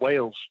Ireland, and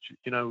Wales.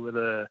 You know, with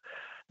the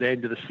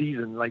end of the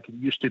season, like it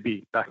used to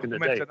be back in the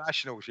day.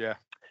 Internationals, yeah.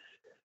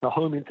 The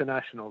home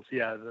internationals,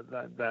 yeah.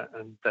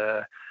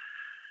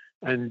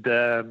 And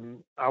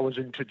I was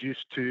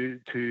introduced to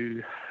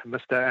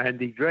Mr.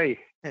 Andy Gray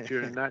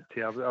during that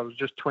day. I was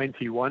just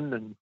 21,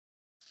 and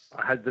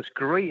I had this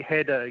great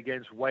header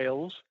against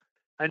Wales.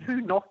 And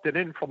who knocked it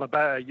in from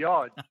about a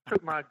yard?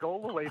 Took my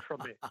goal away from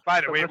me.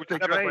 By the way, it would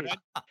never gone in.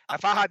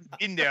 If I hadn't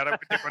been there, it would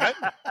have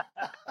gone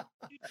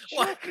in.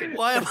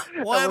 Why am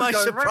I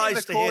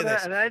surprised to hear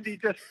this? And Andy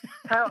just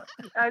helped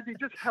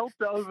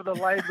it over the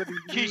line with his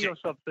knee or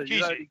something.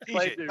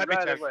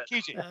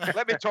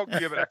 Let me talk to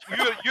you about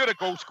it. You're a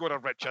goal scorer,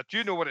 Richard.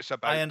 You know what it's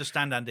about. I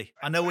understand, Andy.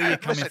 I know where you're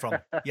coming from.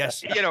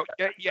 Yes.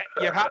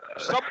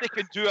 Somebody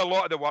can do a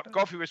lot of the work.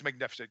 Goffey was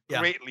magnificent.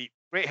 Great leap.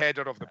 Great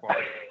header of the ball.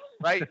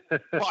 Right?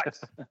 But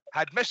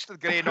had Mr.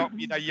 Gray not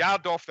been a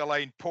yard off the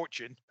line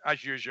poaching,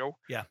 as usual,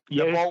 the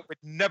ball would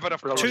never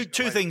have crossed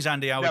Two things,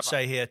 Andy, I would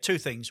say here. Two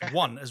things.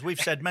 One, as we've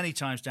said many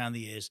times down the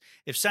years,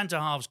 if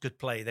centre-halves could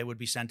play, they would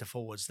be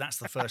centre-forwards. That's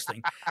the first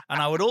thing.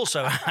 And I would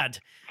also add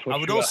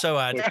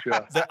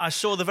that I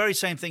saw the very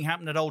same thing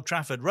happen at Old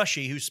Trafford.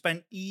 Rushy, who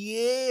spent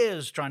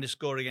years trying to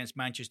score against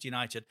Manchester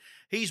United,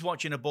 he's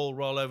watching a ball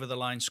roll over the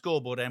line,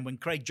 scoreboard end, when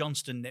Craig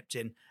Johnston nipped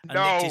in and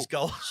nicked his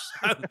goal.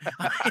 So,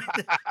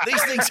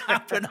 these things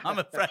happen, I'm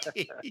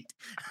afraid.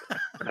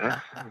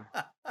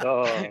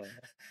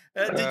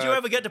 Did you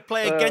ever get to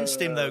play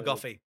against him, though,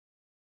 Goffey?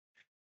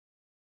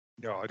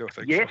 No, I don't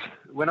think so. Yes,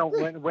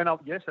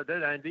 I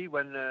did, Andy.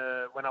 When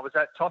I was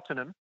at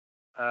Tottenham,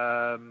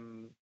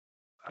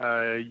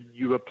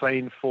 you were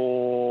playing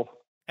for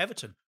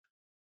Everton.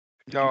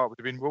 No, it would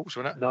have been Wolves,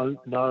 wouldn't it? No,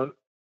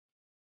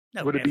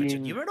 would have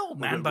Everton. You were an old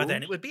man by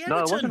then. It would be Everton.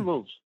 No, it wasn't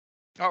Wolves.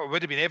 Oh, it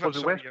would have been Everton. Was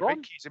it West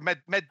Brom?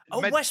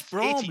 West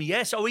Brom,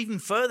 yes. Oh, even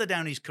further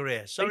down his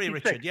career. Sorry,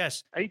 86. Richard,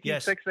 yes.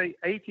 86,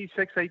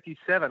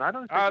 87. I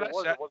don't think it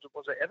was.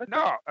 Was it Everton?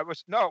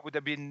 No, it would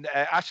have been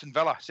Aston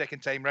Villa, second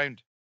time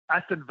round.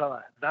 Aston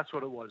Villa, that's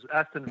what it was.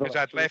 Aston Villa. Because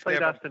I'd left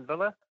Everton. Aston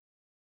Villa.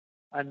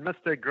 And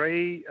Mr.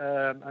 Gray,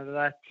 at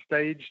that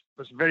stage,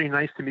 was very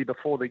nice to me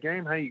before the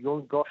game. How you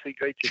going, Goffey?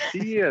 Great to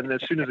see you. And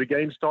as soon as the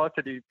game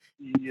started,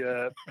 he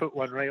put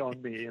one right on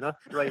me,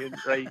 right,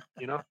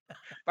 you know.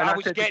 But I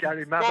was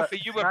getting, Goffey,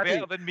 you were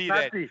better than me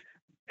then.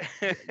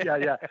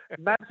 Yeah.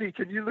 Madsy,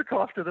 can you look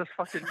after this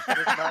fucking man?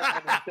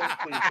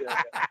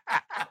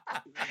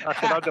 I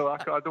said, I don't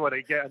want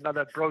to get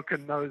another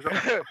broken nose.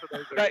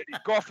 Right,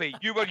 Goffey,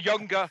 you were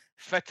younger,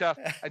 fitter,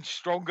 and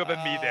stronger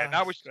than me then.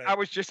 I was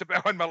just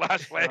about on my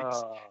last legs.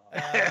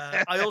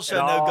 I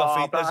also know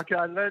Goffey.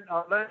 I learned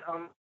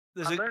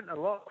a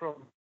lot from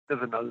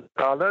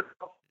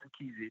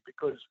Kesey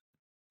because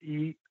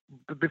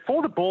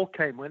before the ball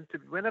came into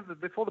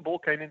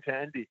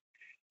Andy,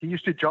 he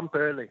used to jump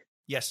early.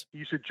 Yes. He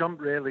used to jump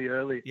really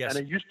early. Yes.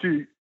 And it used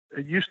to,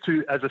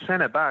 as a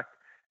centre back,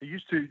 it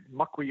used to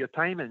muck with your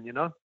timing,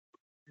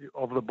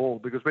 of the ball.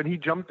 Because when he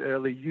jumped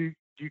early, you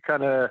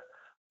had a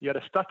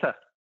stutter.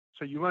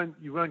 So you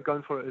weren't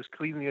going for it as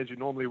cleanly as you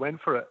normally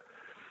went for it.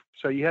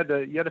 So you had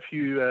a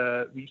few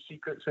wee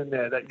secrets in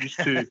there that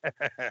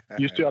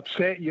used to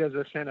upset you as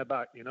a centre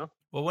back,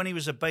 Well, when he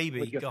was a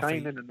baby,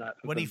 Goffey,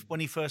 when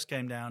he first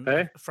came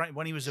down, Frank,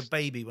 when he was a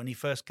baby, when he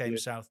first came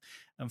south,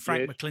 and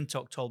Frank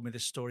McClintock told me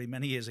this story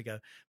many years ago,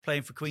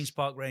 playing for Queen's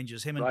Park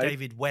Rangers, him and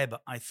David Webb,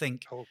 I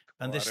think,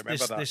 and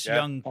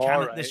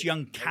this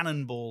young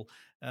cannonball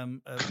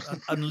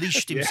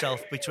unleashed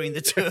himself between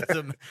the two of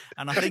them,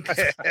 and I think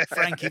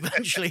Frank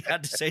eventually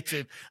had to say to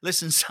him,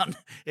 "Listen, son,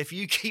 if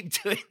you keep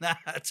doing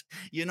that,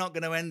 you're not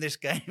going to end this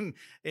game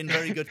in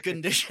very good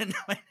condition."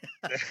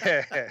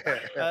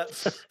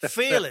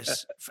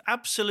 Fearless,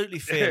 absolutely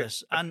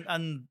fearless, and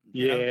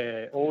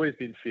always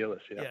been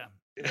fearless. Yeah.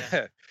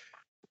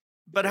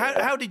 But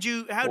how did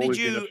you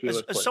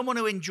as someone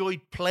who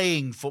enjoyed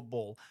playing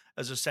football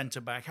as a centre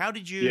back, how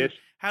did you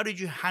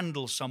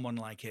handle someone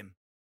like him?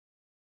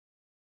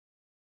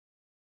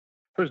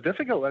 It was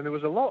difficult, and there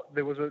was a lot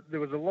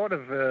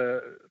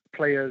of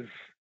players,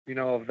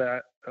 of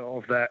that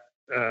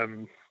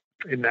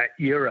in that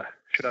era,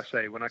 should I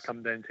say, when I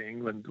come down to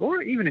England,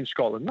 or even in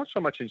Scotland. Not so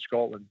much in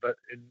Scotland, but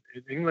in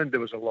England there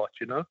was a lot.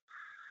 I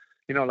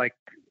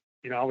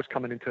was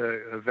coming into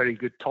a very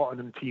good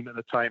Tottenham team at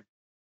the time,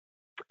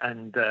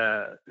 and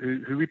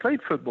who we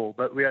played football,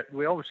 but we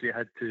obviously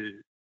had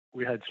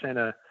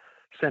centre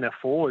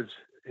forwards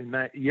in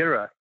that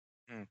era.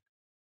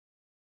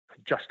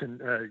 Justin,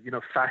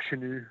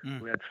 Fashanu.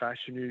 We had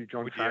Fashanu,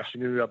 John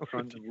Fashanu up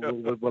front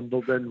with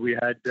Wimbledon. We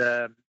had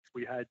the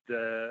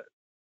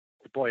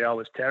boy I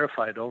was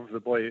terrified of,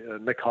 the boy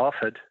Nick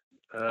Harford.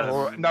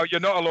 No, you're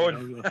not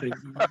alone.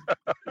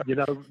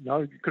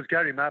 No, because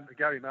Gary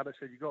Mabbutt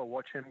said you got to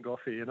watch him,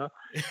 Goffey. And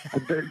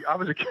I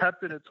was a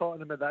captain at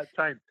Tottenham at that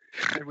time,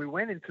 and we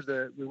went into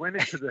the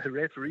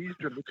referees'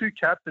 room. The two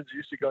captains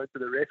used to go into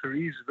the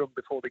referees' room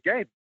before the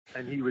game,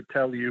 and he would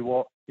tell you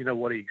what he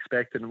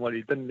expected and what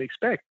he didn't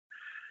expect.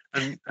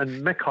 And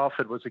Mick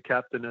Harford was the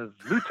captain of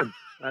Luton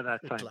at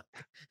that time.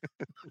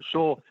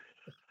 So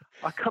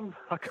I come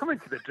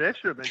into the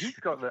dressing room, and he's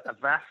got a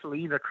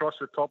Vaseline across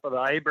the top of the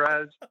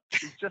eyebrows.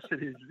 He's just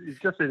in his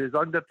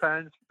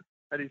underpants,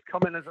 and he's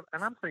coming and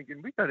I'm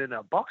thinking, we got in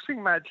a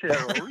boxing match here.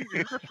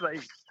 He's just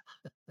like,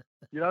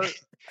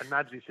 And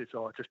Madsy says,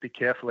 "Oh, just be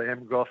careful of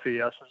him,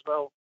 Goffey." I says,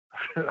 "Well,"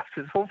 I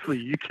said, "hopefully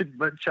you can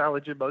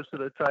challenge him most of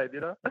the time,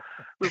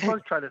 We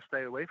both try to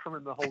stay away from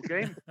him the whole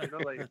game,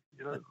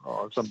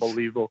 it's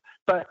unbelievable.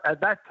 But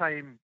at that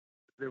time,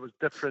 there was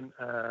different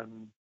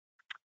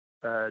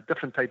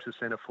different types of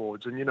centre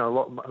forwards, and a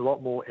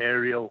lot more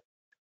aerial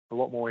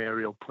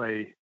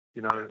play.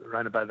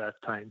 Around about that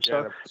time.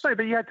 So, but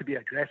you had to be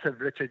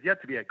aggressive, Richard. You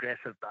had to be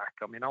aggressive back.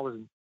 I mean, I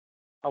wasn't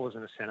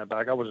a centre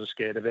back. I wasn't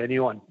scared of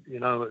anyone.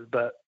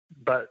 But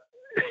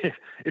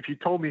if you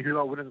told me who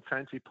I wouldn't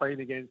fancy playing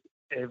against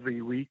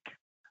every week,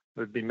 it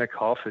would be Mick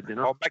Harford.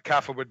 Oh, Mick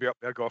Harford would be up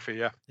there,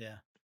 Goffey.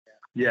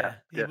 Yeah.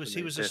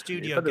 He was a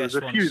studio but guest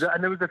there was a few, once.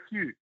 and there was a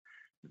few.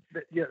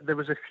 Yeah, there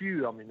was a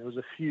few. I mean, there was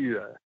a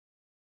few.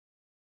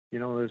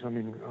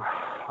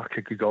 I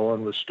could go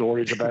on with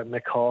stories about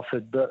Mick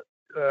Harford, but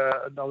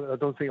I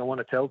don't think I want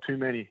to tell too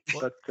many.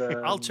 But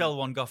I'll tell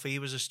one, Goffey. He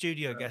was a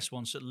studio guest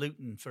once at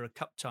Luton for a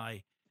cup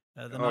tie.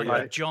 The night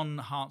that John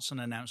Hartson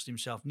announced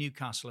himself.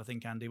 Newcastle, I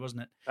think, Andy,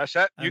 wasn't it? That's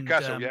it,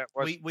 Newcastle, yeah. It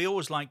was. We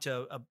always liked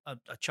a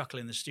chuckle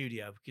in the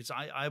studio, because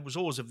I was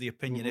always of the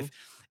opinion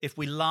if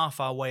we laugh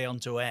our way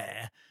onto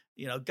air,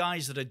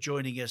 guys that are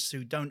joining us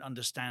who don't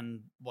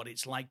understand what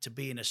it's like to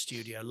be in a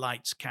studio,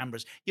 lights,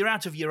 cameras, you're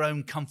out of your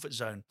own comfort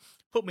zone.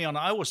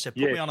 I always said,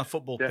 put me on a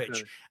football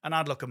pitch and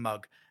I'd look a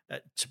mug,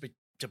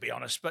 to be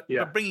honest, but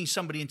bringing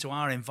somebody into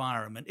our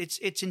environment,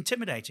 it's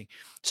intimidating.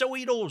 So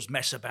we'd always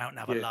mess about and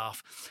have a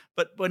laugh.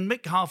 But when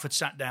Mick Harford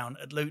sat down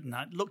at Luton,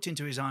 I looked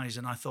into his eyes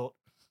and I thought,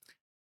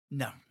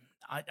 no.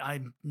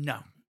 I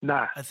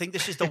think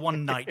this is the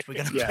one night we're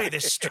going to play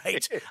this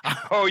straight.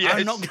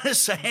 I'm not going to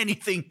say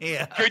anything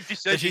here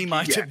that he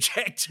might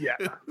object to.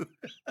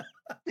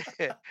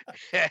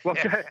 Well,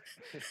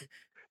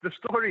 the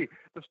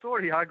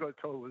story I got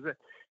told was that,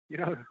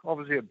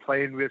 obviously I'm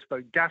playing with,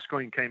 but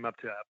Gascoigne came up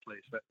to our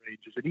place at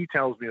Rangers, and he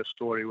tells me a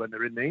story when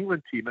they're in the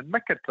England team, and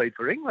Mick had played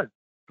for England.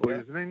 He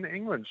was in the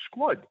England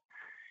squad.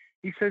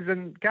 He says,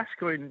 and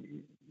Gascoigne,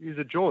 he's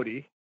a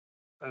Geordie,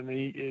 and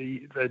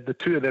the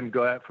two of them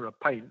go out for a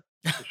pint.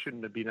 They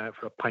shouldn't have been out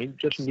for a pint,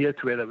 just near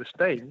to where they were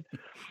staying.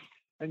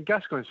 And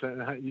Gascoigne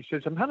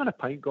says, I'm having a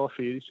pint,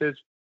 Goffey. He says,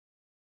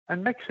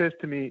 and Mick says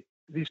to me,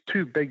 these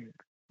two big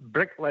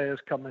bricklayers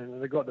come in,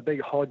 and they got the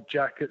big hard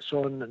jackets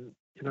on, and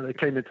they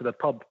came into the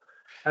pub.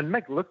 And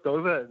Mick looked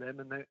over at them,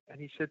 and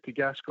he said to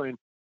Gascoigne,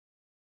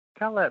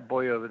 tell that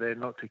boy over there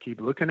not to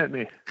keep looking at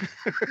me.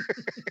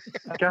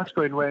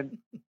 Gascoigne went,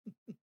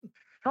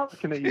 not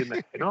looking at you,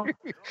 Mick,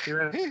 He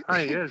went,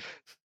 he is.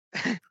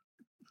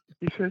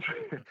 He says,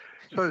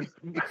 so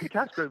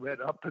Gascoigne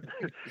went up and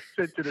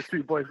said to the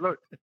two boys, look,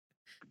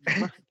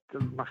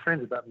 my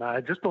friend's a bit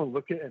mad, just don't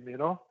look at him,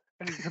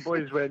 And the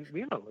boys went,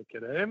 we're not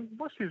looking at him.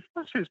 What's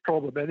his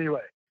problem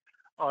anyway?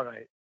 All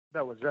right,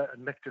 that was it.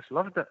 And Mick just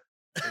loved it.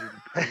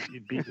 He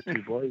beat the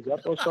two boys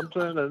up or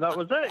something, and that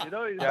was it. He's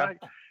like,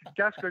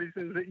 Gascoigne, he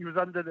says that he was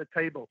under the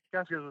table.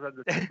 Gascoigne was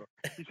under the table.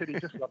 He said he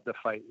just loved the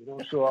fight,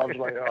 So I was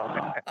like,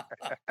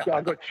 So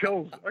I got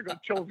chills.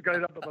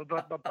 Going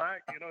up my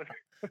back,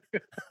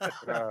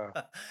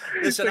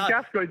 Listen, so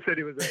Gascoigne said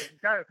he was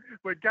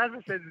when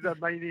Gascoigne said he's a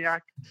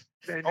maniac.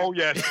 Then I'm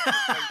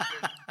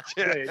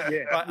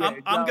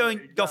going,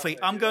 Goffey,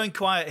 I'm going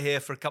quiet here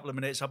for a couple of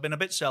minutes. I've been a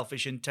bit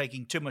selfish in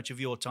taking too much of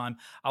your time.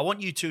 I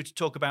want you two to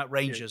talk about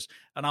Rangers,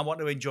 and I want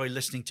to enjoy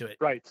listening to it.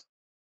 Right.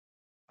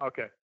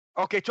 Okay.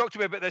 Okay, talk to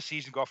me about this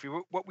season, Goffey.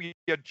 What were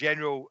your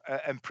general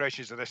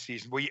impressions of this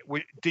season?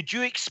 Did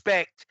you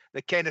expect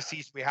the kind of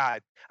season we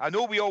had? I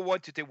know we all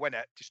wanted to win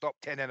it, to stop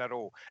 10 in a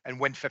row and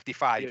win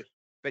 55,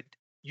 but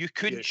you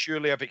couldn't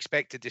surely have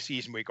expected the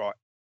season we got.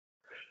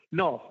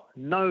 No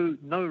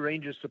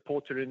Rangers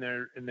supporter in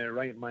their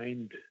right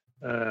mind,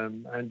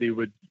 Andy,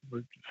 would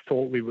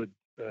thought we would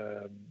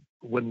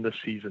win this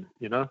season.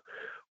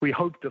 We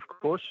hoped, of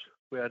course,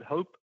 we had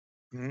hope,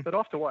 but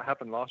after what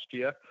happened last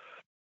year,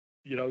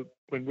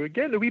 when we were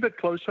getting a wee bit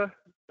closer,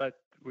 but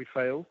we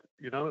failed.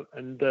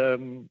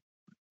 And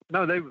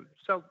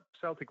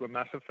Celtic were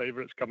massive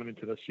favourites coming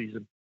into this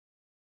season,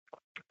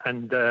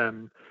 and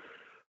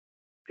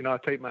I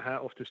take my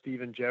hat off to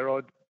Steven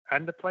Gerrard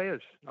and the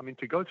players. I mean,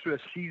 to go through a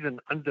season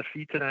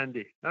undefeated,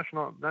 Andy, that's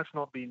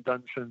not been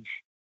done since,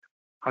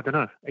 I don't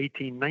know,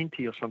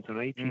 1890 or something,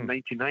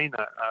 1899.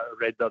 I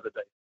read the other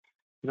day.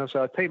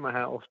 So I take my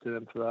hat off to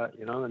them for that.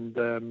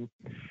 And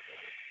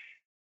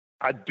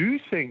I do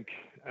think,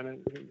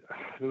 and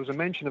there was a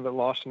mention of it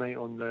last night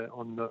on the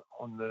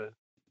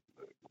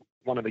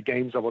one of the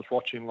games I was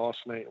watching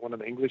last night, one of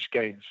the English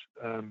games.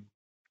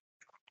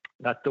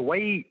 That the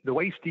way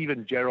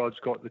Steven Gerrard's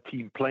got the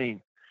team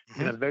playing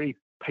in a very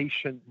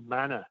patient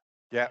manner,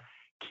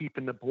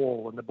 keeping the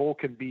ball, and the ball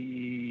can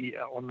be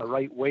on the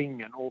right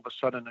wing, and all of a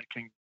sudden it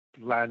can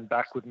land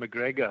back with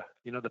McGregor.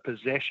 The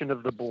possession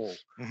of the ball.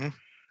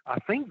 I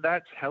think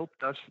that's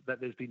helped us that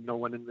there's been no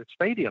one in the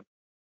stadium,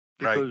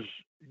 because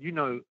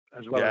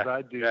as well as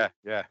I do,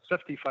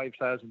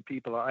 55,000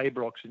 people at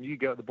Ibrox, and you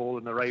get the ball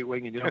in the right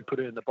wing and you don't put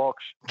it in the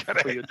box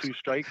for your two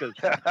strikers.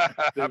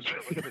 There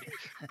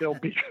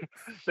would be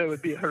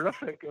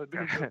horrific.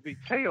 There would be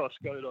chaos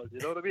going on. You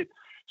know what I mean?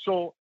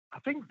 So I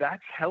think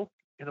that's helped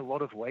in a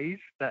lot of ways.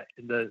 That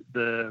in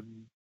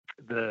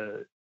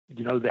the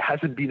you know, there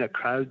hasn't been a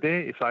crowd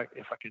there, if I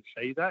can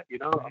say that, you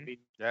know. I mean,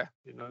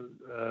 you know,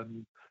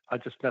 I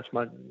just that's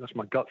my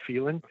gut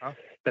feeling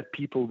that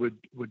people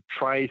would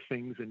try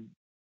things and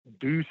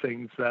do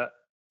things that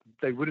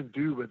they wouldn't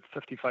do with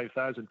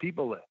 55,000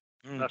 people there.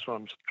 That's what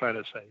I'm trying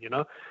to say, you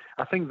know.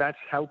 I think that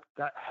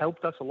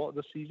helped us a lot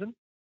this season,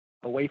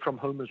 away from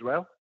home as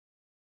well,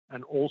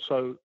 and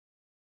also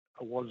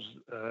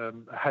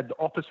had the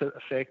opposite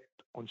effect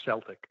on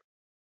Celtic.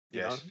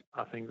 Yes, you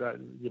know? I think that,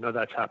 you know,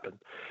 that's happened.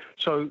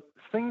 So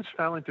things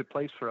fell into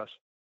place for us,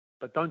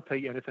 but don't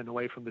take anything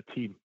away from the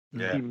team.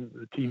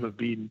 The team have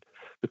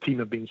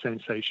been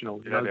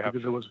sensational, you know,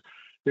 because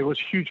there was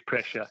huge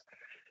pressure.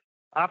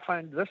 I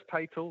find this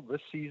title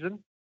this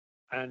season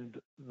and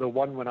the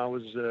one when I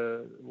was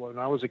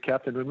a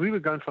captain, when we were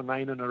going for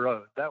 9 in a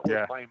row, that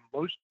was my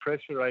most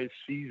pressurized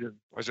season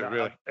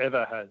I've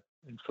ever had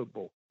in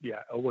football.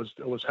 Yeah, it was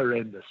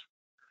horrendous.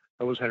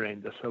 It was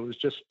horrendous. It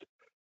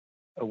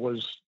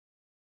was,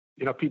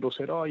 you know, people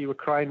said, "Oh, you were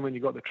crying when you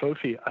got the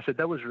trophy." I said,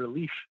 that was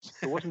relief.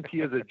 It wasn't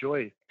tears of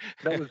joy.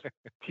 That was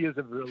tears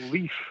of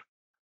relief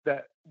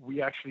that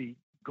we actually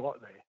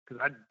got there.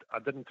 Because I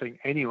don't think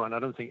anyone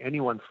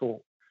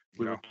thought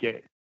we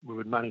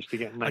would manage to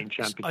get 9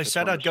 championships. I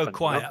said I'd go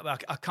quiet.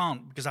 I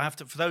can't, because I have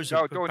to. For those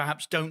who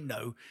perhaps don't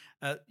know,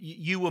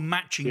 you were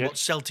matching what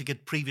Celtic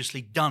had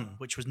previously done,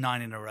 which was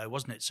 9 in a row,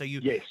 wasn't it? So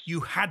you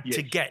had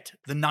to get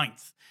the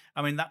 9th.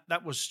 I mean,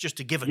 that was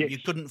just a given. You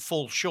couldn't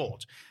fall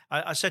short.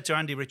 I said to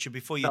Andy Richard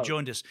before you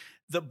joined us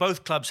that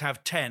both clubs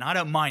have 10. I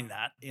don't mind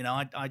that. You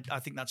know, I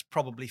think that's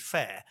probably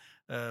fair.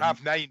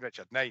 Have 9,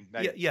 Richard. 9.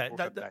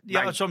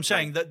 That's what I'm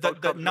saying.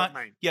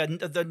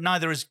 That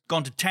neither has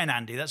gone to 10,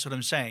 Andy. That's what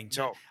I'm saying.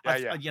 So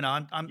you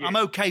know, I'm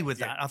okay with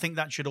that. I think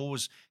that should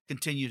always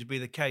continue to be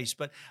the case.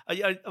 But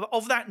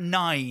of that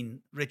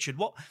 9, Richard,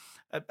 what?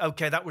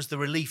 Okay, that was the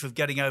relief of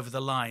getting over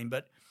the line,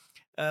 but.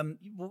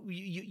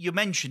 You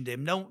mentioned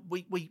him. No,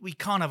 we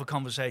can't have a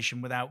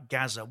conversation without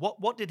Gazza.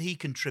 What did he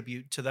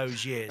contribute to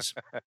those years?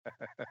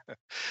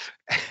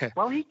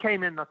 Well, he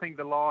came in, I think,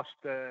 the last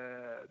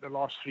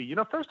 3. You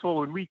know, first of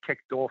all, when we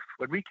kicked off,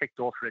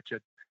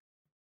 Richard,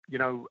 you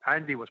know,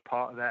 Andy was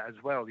part of that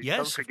as well.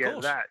 Don't forget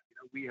that.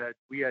 You know,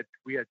 we had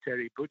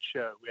Terry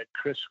Butcher, we had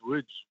Chris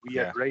Woods, we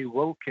had Ray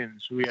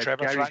Wilkins, we had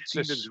Gary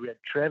Stevens, we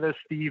had Trevor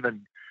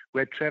Stephen. We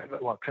had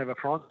Trevor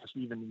Francis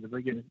even in the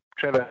beginning.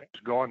 Trevor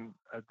was gone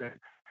at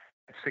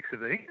 6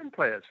 of the England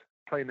players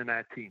playing in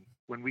our team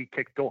when we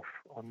kicked off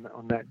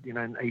on that, you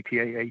know, in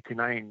 88,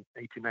 89,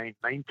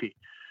 90.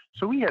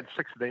 So we had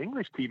 6 of the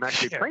English team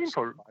actually playing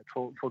for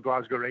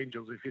Glasgow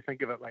Rangers, if you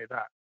think of it like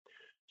that.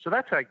 So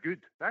that's how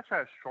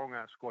strong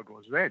our squad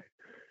was then.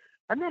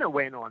 And then it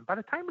went on. By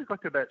the time we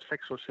got to about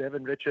 6 or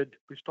 7, Richard,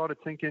 we started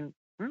thinking,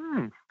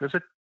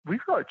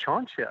 we've got a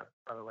chance here,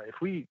 by the way.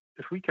 If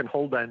we can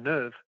hold our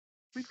nerve,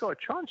 we've got a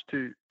chance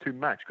to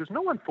match, because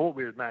no one thought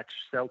we would match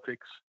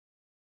Celtic's,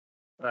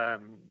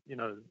 you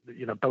know,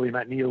 Billy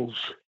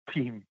McNeil's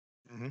team,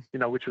 you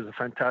know, which was a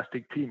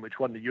fantastic team, which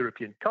won the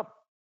European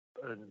Cup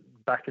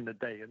back in the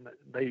day, and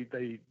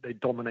they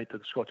dominated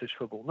the Scottish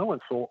football. No one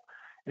thought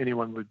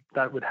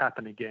that would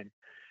happen again,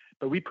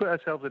 but we put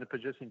ourselves in a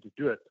position to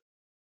do it,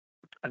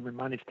 and we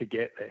managed to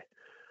get there.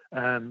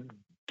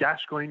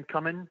 Gascoigne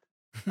coming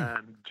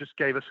just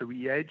gave us a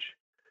wee edge.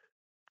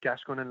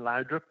 Gascoigne and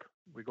Laudrup.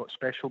 We got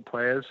special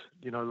players,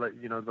 you know, like,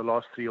 you know, the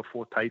last 3 or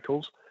 4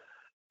 titles,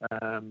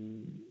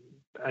 and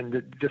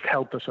it just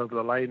helped us over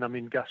the line. I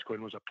mean,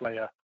 Gascoigne was a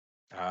player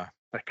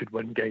that could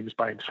win games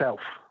by himself.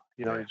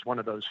 You know, he's one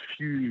of those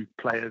few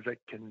players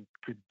that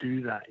could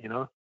do that. You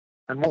know,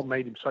 and what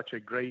made him such a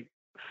great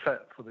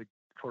fit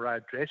for our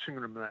dressing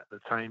room at the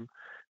time,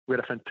 we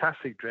had a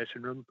fantastic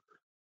dressing room,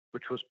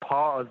 which was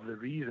part of the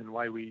reason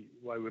why we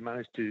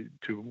managed to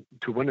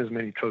win as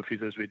many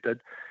trophies as we did.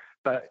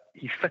 But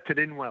he fitted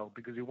in well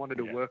because he wanted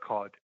to work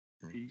hard.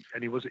 He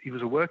was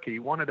a worker. He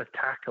wanted to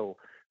tackle.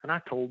 And I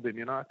told him,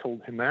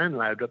 man,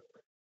 Laudrup,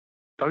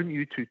 don't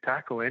you two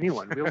tackle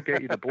anyone. We'll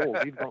get you the ball.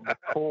 We've got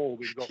McCall.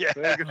 We've got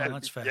Ferguson. Oh,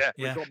 that's fair.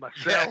 We've got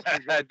myself.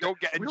 Don't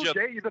get injured. We'll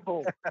get you the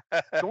ball.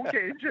 Don't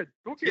get injured.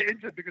 Don't get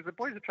injured, because the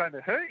boys are trying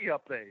to hurt you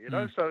up there, you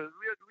know. So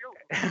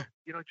we'll,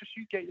 you know, just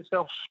you get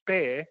yourself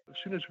spare. As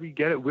soon as we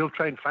get it, we'll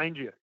try and find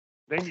you.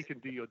 Then you can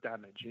do your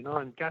damage, you know.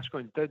 And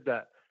Gascoigne did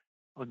that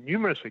on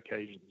numerous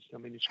occasions. I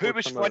mean, who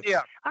was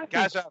funnier,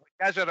 Gazza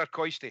or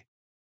Coisty?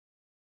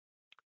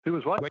 Who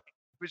was what? Who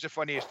was the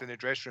funniest in the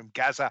dressing room,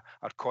 Gazza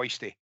or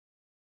Coisty?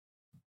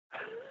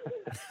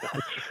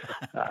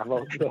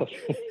 Well,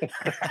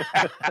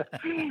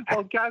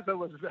 Gazza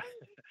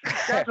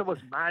was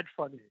mad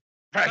funny.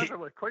 Right.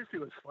 Coisty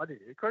was funny.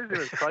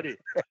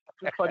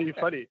 Just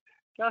funny.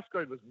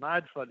 Gascoigne was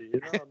mad funny, you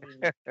know. I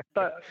mean,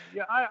 but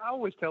yeah, I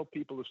always tell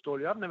people the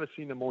story. I've never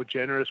seen a more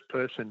generous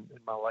person in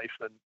my life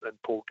than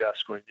Paul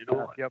Gascoigne. You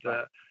know,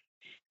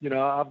 you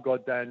know, I've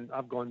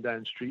gone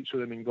down streets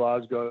with him in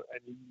Glasgow,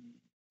 and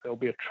there'll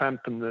be a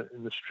tramp in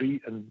the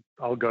street, and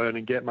I'll go in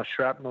and get my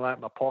shrapnel out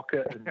of my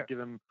pocket and give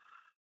him,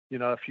 you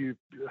know, a few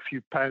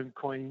pound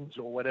coins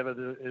or whatever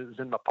is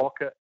in my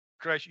pocket.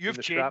 Chris, you've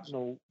changed.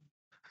 Shrapnel.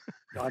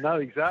 I know,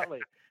 exactly.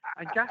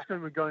 And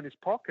Gascoigne would go in his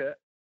pocket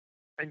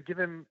and give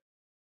him,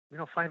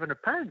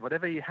 £500,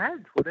 whatever he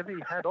had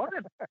on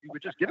him. He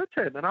would just give it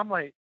to him. And I'm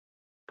like,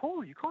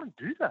 Paul, you can't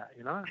do that,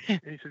 And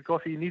he says,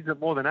 Goffy, he needs it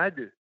more than I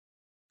do.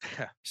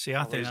 See,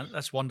 I think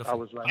that's wonderful. I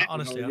was like,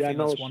 honestly, I think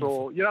that's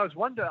wonderful. So, I was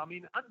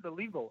wondering,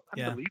 unbelievable.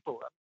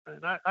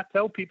 And I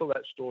tell people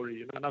that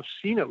story, and I've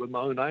seen it with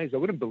my own eyes. I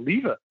wouldn't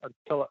believe it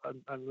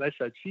unless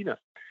I'd seen it.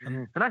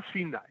 And I've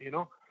seen that,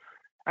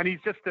 And he's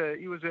just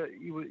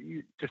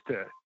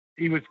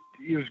he was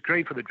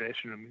great for the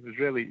dressing room. He was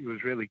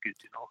really good,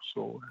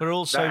 So we're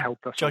also that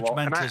helped us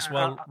judgmental a lot. as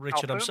well,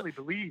 Richard. I firmly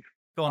believe.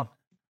 Go on.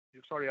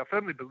 I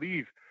firmly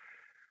believe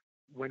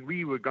when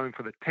we were going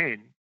for the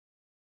 10,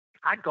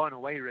 I'd gone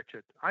away,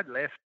 Richard. I'd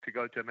left to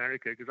go to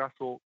America because I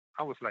thought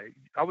I was like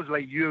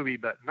you a wee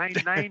bit.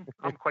 9-9,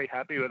 I'm quite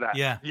happy with that.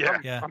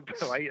 I'm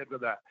delighted with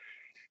that.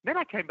 Then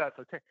I came back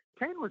for 10.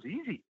 10 was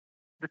easy.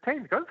 The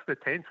 10, going for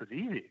the 10th was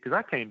easy because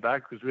I came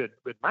back because we'd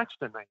matched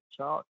the 9.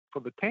 So for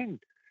the 10,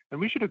 and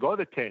we should have got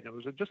the 10. It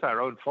was just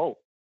our own fault.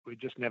 We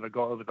just never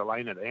got over the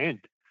line at the end.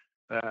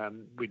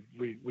 We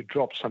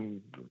dropped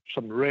some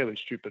really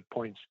stupid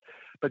points.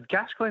 But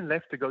Gascoigne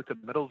left to go to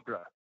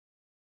Middlesbrough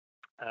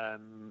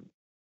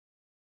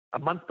a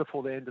month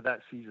before the end of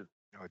that season.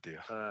 Oh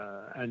dear.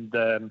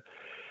 And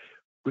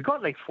we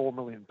got like £4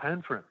 million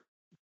for him.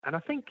 And I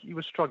think he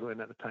was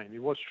struggling at the time.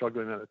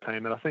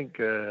 And I think,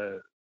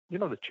 the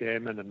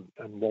chairman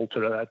and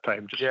Walter at that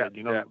time just said,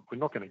 we're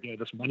not going to get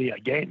this money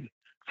again,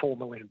 £4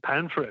 million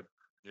for him,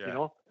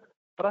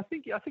 But I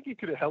think he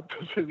could have helped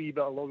us a wee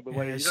bit along the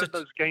way.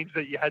 Those games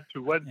that you had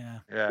to win,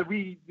 the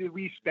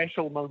wee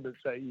special moments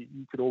that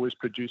you could always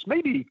produce.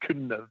 Maybe he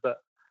couldn't have,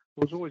 but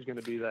there was always going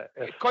to be that.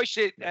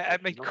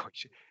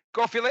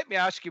 Goffy, let me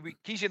ask you.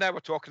 Keezy and I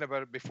were talking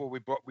about it before we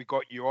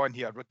got you on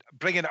here.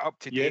 Bringing it up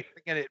to date,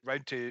 bringing it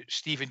round to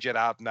Steven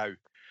Gerrard now,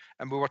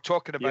 and we were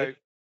talking about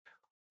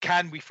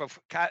can we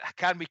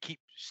keep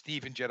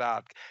Steven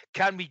Gerrard?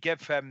 Can we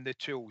give him the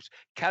tools?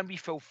 Can we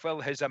fulfil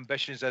his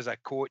ambitions as a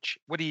coach?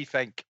 What do you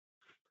think?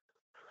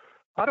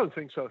 I don't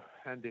think so,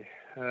 Andy.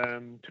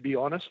 To be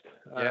honest,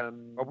 well,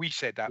 we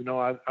said that.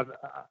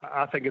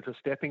 I think it's a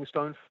stepping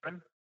stone for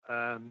him.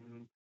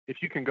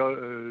 If you can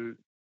go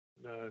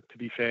to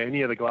be fair,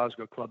 any of the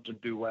Glasgow clubs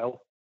and do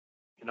well,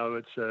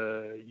 it's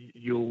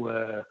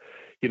the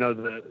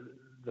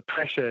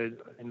pressure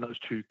in those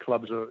two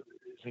clubs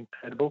is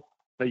incredible.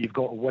 That you've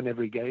got to win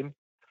every game,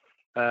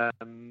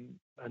 and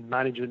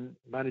managing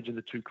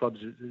the two clubs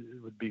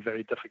would be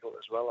very difficult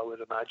as well, I would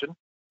imagine.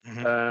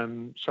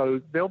 Mm-hmm.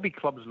 So there'll be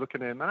clubs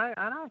looking at him, and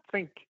I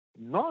think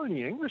not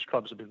only English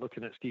clubs will be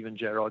looking at Steven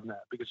Gerrard now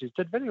because he's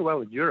did very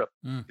well in Europe.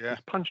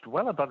 He's punched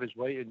well above his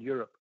weight in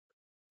Europe.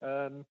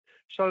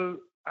 So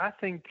I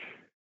think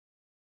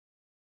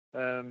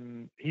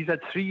he's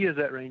had 3 years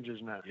at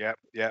Rangers now.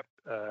 Yep.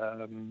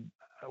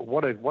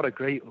 What a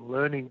great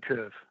learning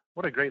curve.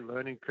 What a great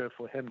learning curve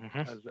for him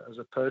as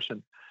a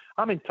person.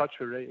 I'm in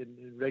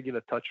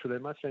regular touch with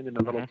him. I send him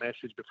a little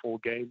message before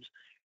games.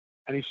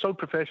 And he's so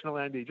professional,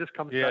 Andy. He just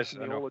comes back to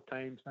me all the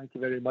time. Thank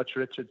you very much,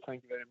 Richard.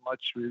 Thank you very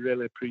much. We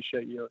really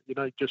appreciate you. He's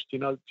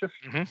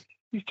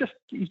just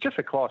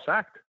a class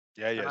act.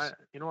 Yeah, yes.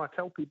 I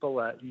tell people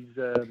that he's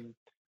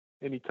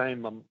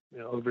anytime I'm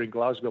over in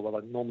Glasgow, well, I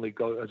normally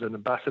go as an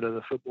ambassador of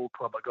the football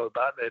club. I go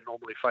back there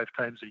normally 5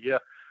 times a year.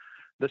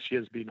 This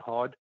year's been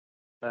hard,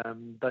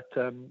 but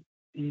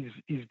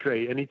he's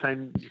great.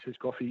 Anytime he says,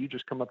 "Goffy, you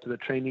just come up to the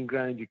training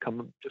ground. You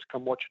come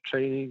watch a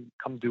training.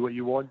 Come do what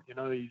you want."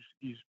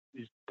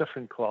 He's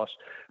different class,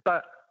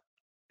 but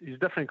he's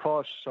different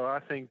class. So I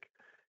think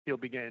he'll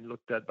be getting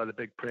looked at by the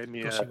big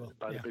Premier,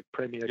 big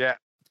Premier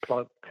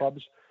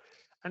clubs,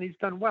 and he's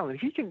done well.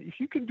 And if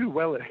you can do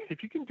well at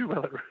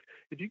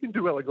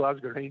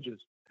Glasgow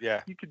Rangers,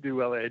 you can do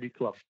well at any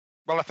club.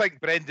 Well, I think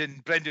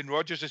Brendan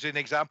Rodgers is an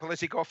example, is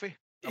he, Goffy?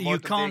 You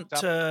can't.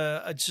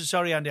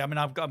 Sorry, Andy. I mean,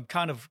 I'm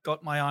kind of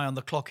got my eye on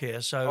the clock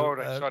here. So,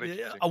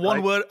 a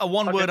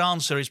one-word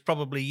answer is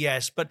probably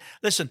yes. But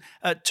listen,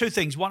 2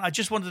 things. One, I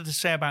just wanted to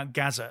say about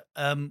Gazza.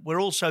 We're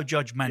also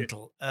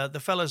judgmental. The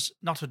fella's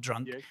not a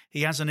drunk.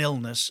 He has an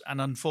illness, and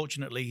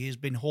unfortunately, he's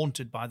been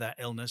haunted by that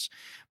illness.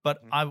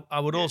 But I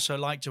would also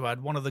like to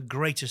add one of the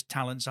greatest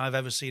talents I've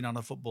ever seen on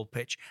a football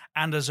pitch,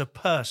 and as a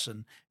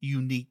person,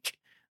 unique.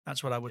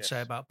 That's what I would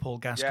say about Paul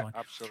Gascoigne. Yeah,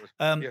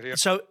 absolutely.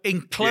 So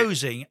in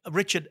closing,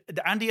 Richard,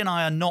 Andy and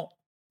I are not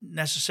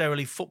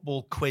necessarily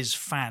football quiz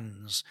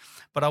fans,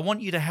 but I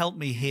want you to help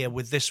me here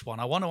with this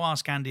one. I want to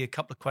ask Andy a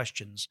couple of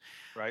questions.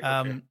 Right.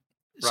 Okay.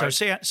 So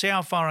see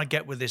how far I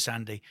get with this,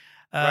 Andy.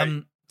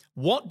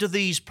 What do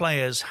these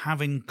players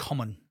have in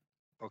common?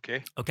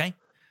 Okay.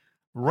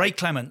 Ray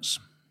Clements.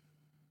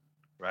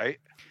 Right.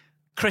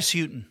 Chris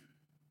Hughton.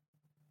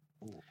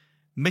 Ooh.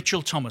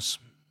 Mitchell Thomas.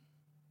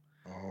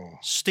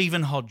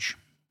 Stephen Hodge.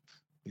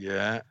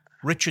 Yeah.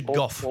 Richard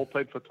Gough. All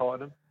played for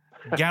Tottenham.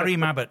 Gary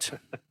Mabbutt.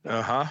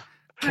 Uh-huh.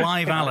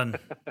 Clive Allen.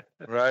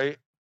 Right.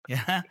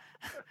 Yeah.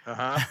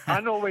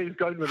 I know where he's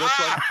going with this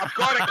one. I've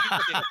got it.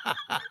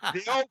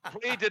 They all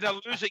played in a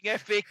losing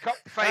FA Cup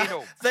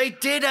final. They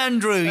did,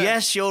 Andrew.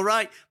 Yes, you're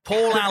right.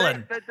 Paul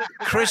Allen,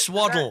 Chris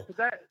Waddle,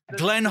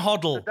 Glenn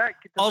Hoddle,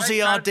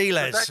 Ozzy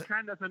Ardiles.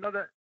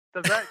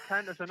 Does that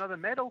count as another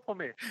medal for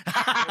me?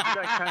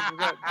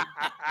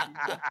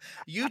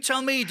 You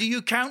tell me, do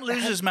you count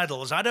losers'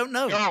 medals? I don't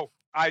know. No,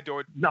 I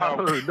don't.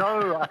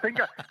 No. I think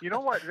you know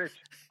what, Rich?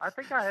 I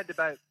think I had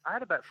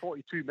about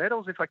 42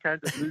 medals if I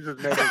counted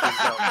losers' medals as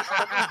well.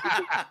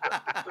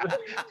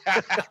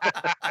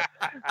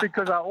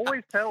 Because I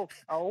always tell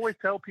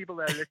people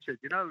that, Richard,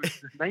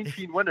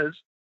 19 winners.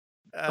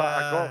 But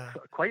I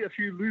got quite a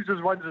few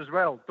losers ones as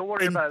well. Don't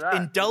worry about that.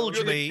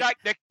 Indulge me.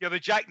 You're the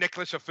Jack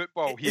Nicklaus of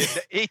football. He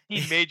had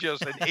 18 majors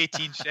in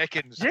 18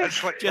 seconds.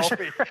 Yes. Just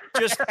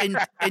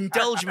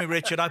indulge me,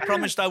 Richard. I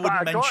promised I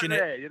wouldn't mention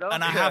it,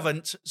 and I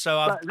haven't. So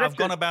I've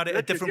gone about it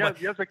a different way.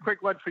 Here's a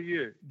quick one for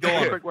you.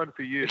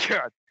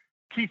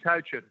 Keith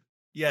Houchin.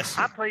 Yes.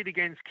 I played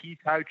against Keith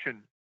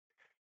Houchin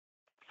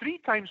 3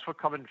 times for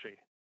Coventry.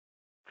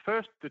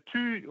 First, the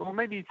 2, or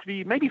maybe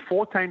 3, maybe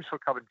 4 times for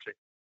Coventry.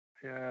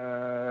 2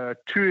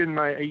 in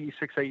my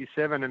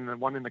 86-87 and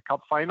 1 in the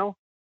cup final.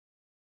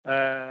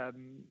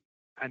 And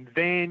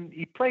then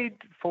he played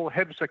for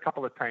Hibs a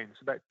couple of times,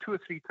 about 2 or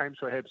 3 times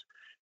for Hibs.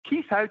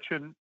 Keith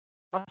Houchin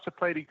must have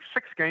played 6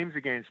 games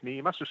against me.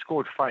 He must have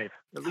scored 5,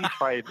 at least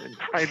 5 in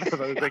 5 of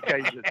those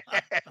occasions.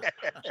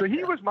 So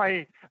he was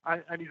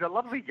and he's a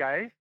lovely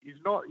guy. He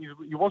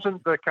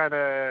wasn't the kind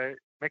of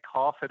Mick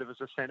Harford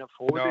as a centre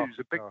forward. No, he was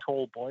a big,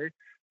 tall boy.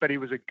 But he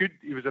was a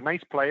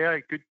nice player, a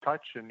good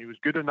touch, and he was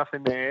good enough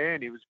in the air,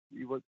 and he was,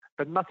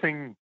 but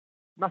nothing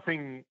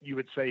you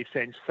would say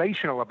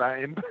sensational about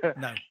him.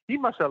 No. He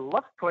must have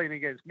loved playing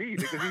against me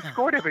because he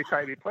scored every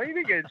time he played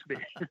against me.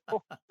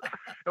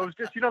 It was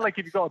just, like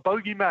if you got a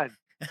bogeyman,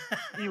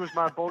 he was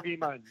my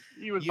bogeyman.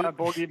 My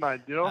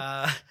bogeyman,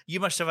 You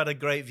must have had a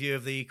great view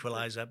of the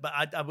Equaliser, but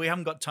we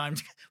haven't got time.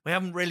 We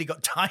haven't really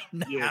got time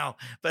now, yeah.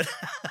 but.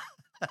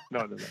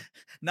 No.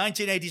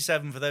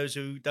 1987, for those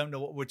who don't know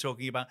what we're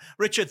talking about.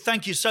 Richard,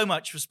 thank you so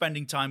much for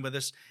spending time with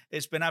us.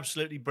 It's been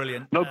absolutely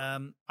brilliant. Nope.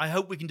 I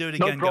hope we can do it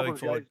again going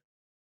forward.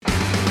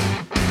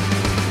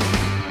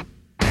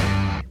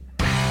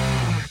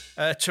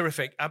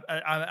 Terrific.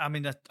 I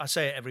mean, I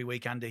say it every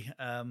week, Andy.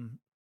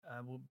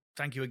 Well,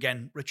 thank you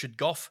again, Richard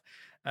Gough.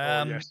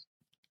 Yes.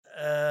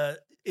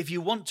 If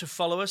you want to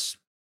follow us,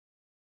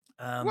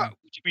 what do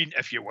you mean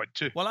if you want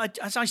to? Well,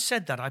 as I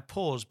said that, I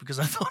paused because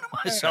I thought to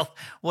myself,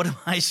 what am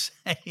I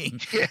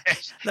saying?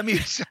 Yes, let me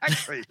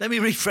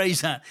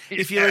rephrase that.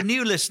 If you're a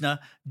new listener,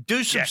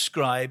 do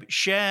subscribe,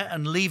 share,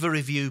 and leave a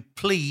review,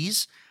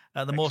 please.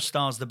 The more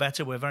stars, the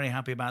better. We're very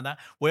happy about that.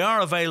 We are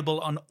available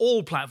on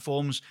all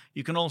platforms.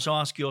 You can also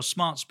ask your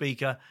smart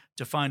speaker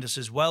to find us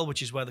as well,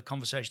 which is where the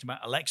conversation about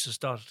Alexa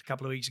started a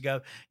couple of weeks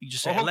ago. You can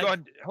just say, hold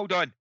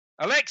on.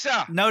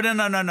 Alexa! No.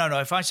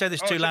 If I say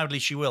this too loudly,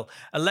 she will.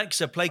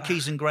 Alexa, play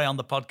Keys and Gray on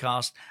the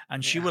podcast,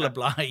 and she will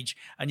oblige.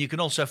 And you can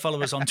also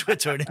follow us on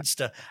Twitter and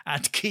Insta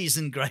at Keys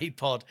and Gray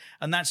Pod.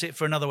 And that's it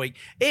for another week.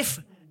 If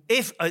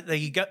there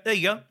you go.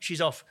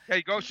 She's off. There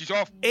you go. She's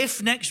off.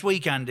 If next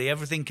week, Andy,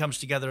 everything comes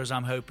together as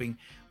I'm hoping,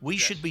 we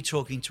should be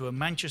talking to a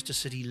Manchester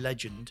City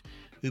legend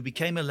who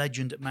became a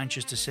legend at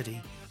Manchester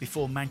City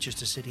before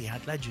Manchester City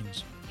had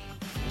legends.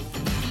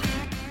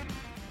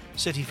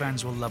 City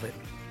fans will love it.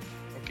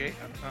 Okay,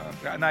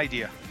 I've got an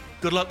idea.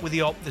 Good luck with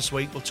the op this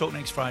week. We'll talk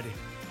next Friday.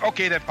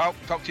 Okay then, pal.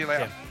 Talk to you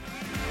later.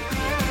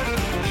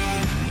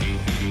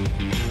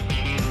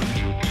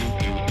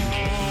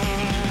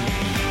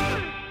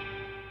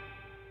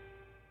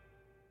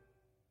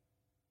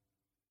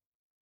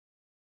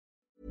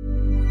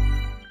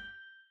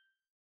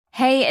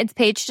 Hey, it's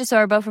Paige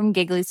DeSorbo from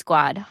Giggly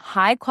Squad.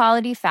 High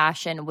quality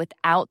fashion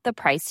without the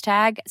price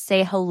tag.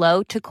 Say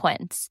hello to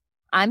Quince.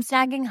 I'm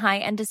snagging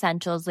high-end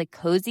essentials like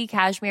cozy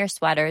cashmere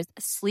sweaters,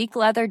 sleek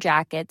leather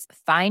jackets,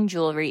 fine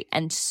jewelry,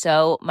 and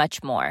so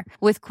much more.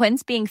 With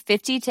Quince being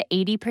 50 to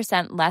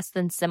 80% less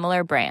than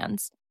similar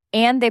brands.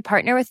 And they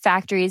partner with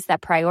factories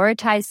that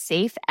prioritize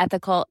safe,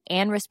 ethical,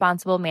 and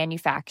responsible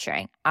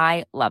manufacturing.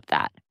 I love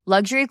that.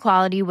 Luxury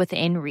quality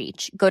within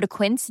reach. Go to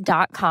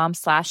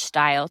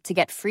quince.com/style to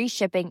get free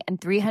shipping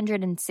and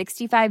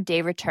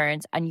 365-day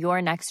returns on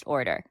your next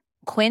order.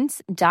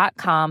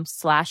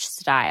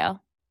 Quince.com/style.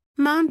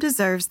 Mom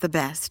deserves the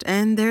best,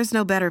 and there's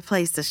no better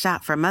place to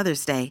shop for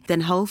Mother's Day than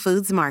Whole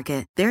Foods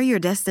Market. They're your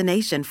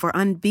destination for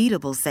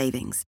unbeatable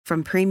savings,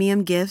 from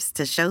premium gifts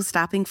to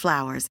show-stopping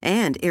flowers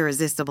and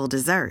irresistible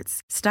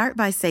desserts. Start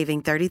by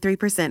saving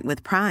 33%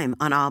 with Prime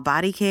on all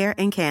body care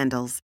and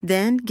candles.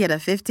 Then get a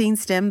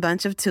 15-stem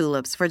bunch of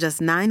tulips for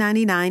just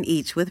 $9.99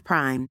 each with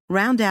Prime.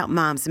 Round out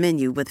Mom's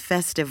menu with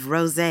festive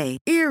rosé,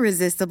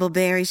 irresistible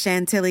berry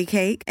chantilly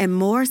cake, and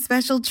more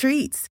special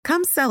treats.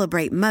 Come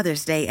celebrate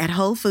Mother's Day at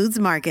Whole Foods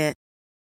Market.